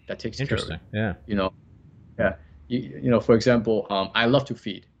that takes care of interesting. it. Yeah. Yeah. For example, I love to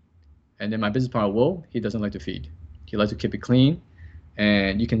feed, and then my business partner Will, he doesn't like to feed. He likes to keep it clean,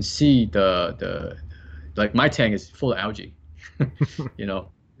 and you can see the like my tank is full of algae.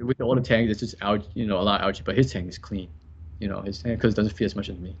 With all the tanks, it's just algae, a lot of algae, but his tank is clean. His tank because it doesn't feed as much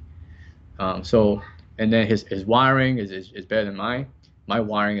as me. And then his wiring is better than mine. My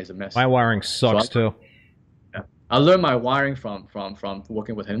wiring is a mess. My wiring sucks too. Yeah. I learned my wiring from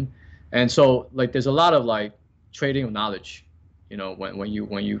working with him, and so like there's a lot of like trading of knowledge,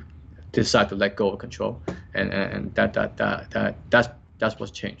 when you decide to let go of control, and that's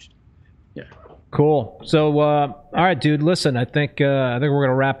what's changed. Yeah. Cool. So, all right, dude. Listen, I think we're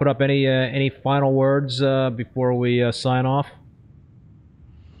gonna wrap it up. Any final words before we sign off?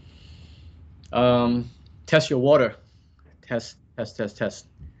 Test your water. Test.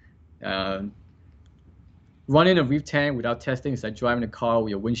 Running a reef tank without testing is like driving a car with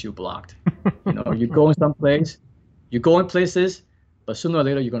your windshield blocked. You go in some place, you go in places, but sooner or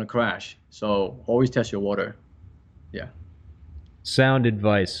later you're gonna crash. So always test your water. Yeah. Sound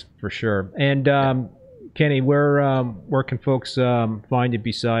advice for sure. And Kenny, where can folks find you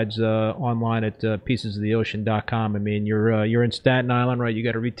besides online at piecesoftheocean.com? I mean, you're in Staten Island, right? You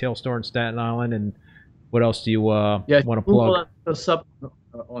got a retail store in Staten Island, and what else do you want to plug?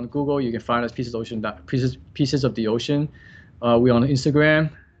 On Google, you can find us Pieces of the Ocean. We're on Instagram,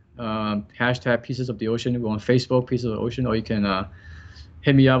 hashtag Pieces of the Ocean. We're on Facebook, Pieces of the Ocean, or you can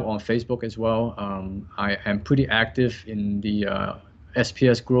hit me up on Facebook as well. I am pretty active in the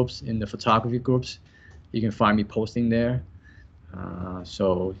SPS groups, in the photography groups. You can find me posting there.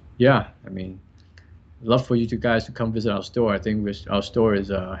 So yeah, I mean, love for you guys to come visit our store. I think our store has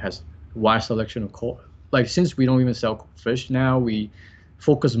a wide selection of coral. Like since we don't even sell fish now, we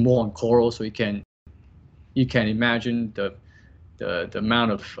focus more on coral. So you can imagine the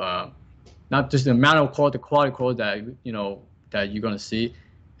amount of not just the amount of coral, the quality of coral that that you're gonna see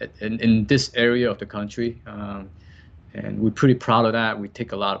in this area of the country, and we're pretty proud of that. We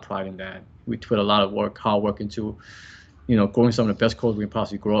take a lot of pride in that. We put a lot of hard work into, growing some of the best corals we can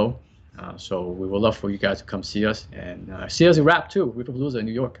possibly grow. So we would love for you guys to come see us and see us in RAPP too, Reefapalooza in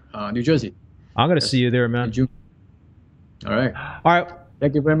New York, New Jersey. I'm gonna see you there, man. In June. All right. All right.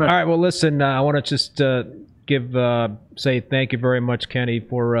 Thank you very much. All right. Well, listen, I want to just say thank you very much, Kenny,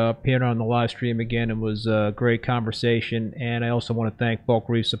 for appearing on the live stream again. It was a great conversation, and I also want to thank Bulk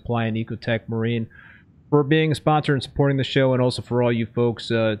Reef Supply and Ecotech Marine for being a sponsor and supporting the show, and also for all you folks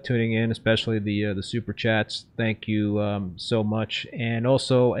tuning in, especially the super chats. Thank you so much, and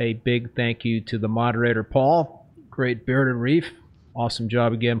also a big thank you to the moderator, Paul. Great Bearded Reef. Awesome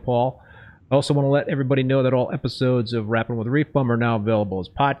job again, Paul. I also want to let everybody know that all episodes of Rapping with Reef Bum are now available as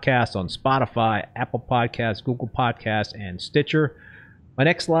podcasts on Spotify, Apple Podcasts, Google Podcasts, and Stitcher. My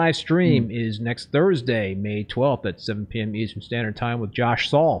next live stream is next Thursday, May 12th at 7 p.m. Eastern Standard Time with Josh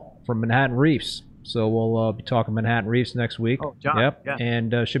Saul from Manhattan Reefs. So we'll be talking Manhattan Reefs next week. Oh, John. Yep. Yeah.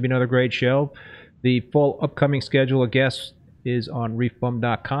 And should be another great show. The full upcoming schedule of guests is on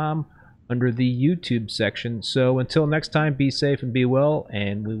reefbum.com under the YouTube section. So until next time, be safe and be well,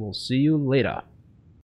 and we will see you later.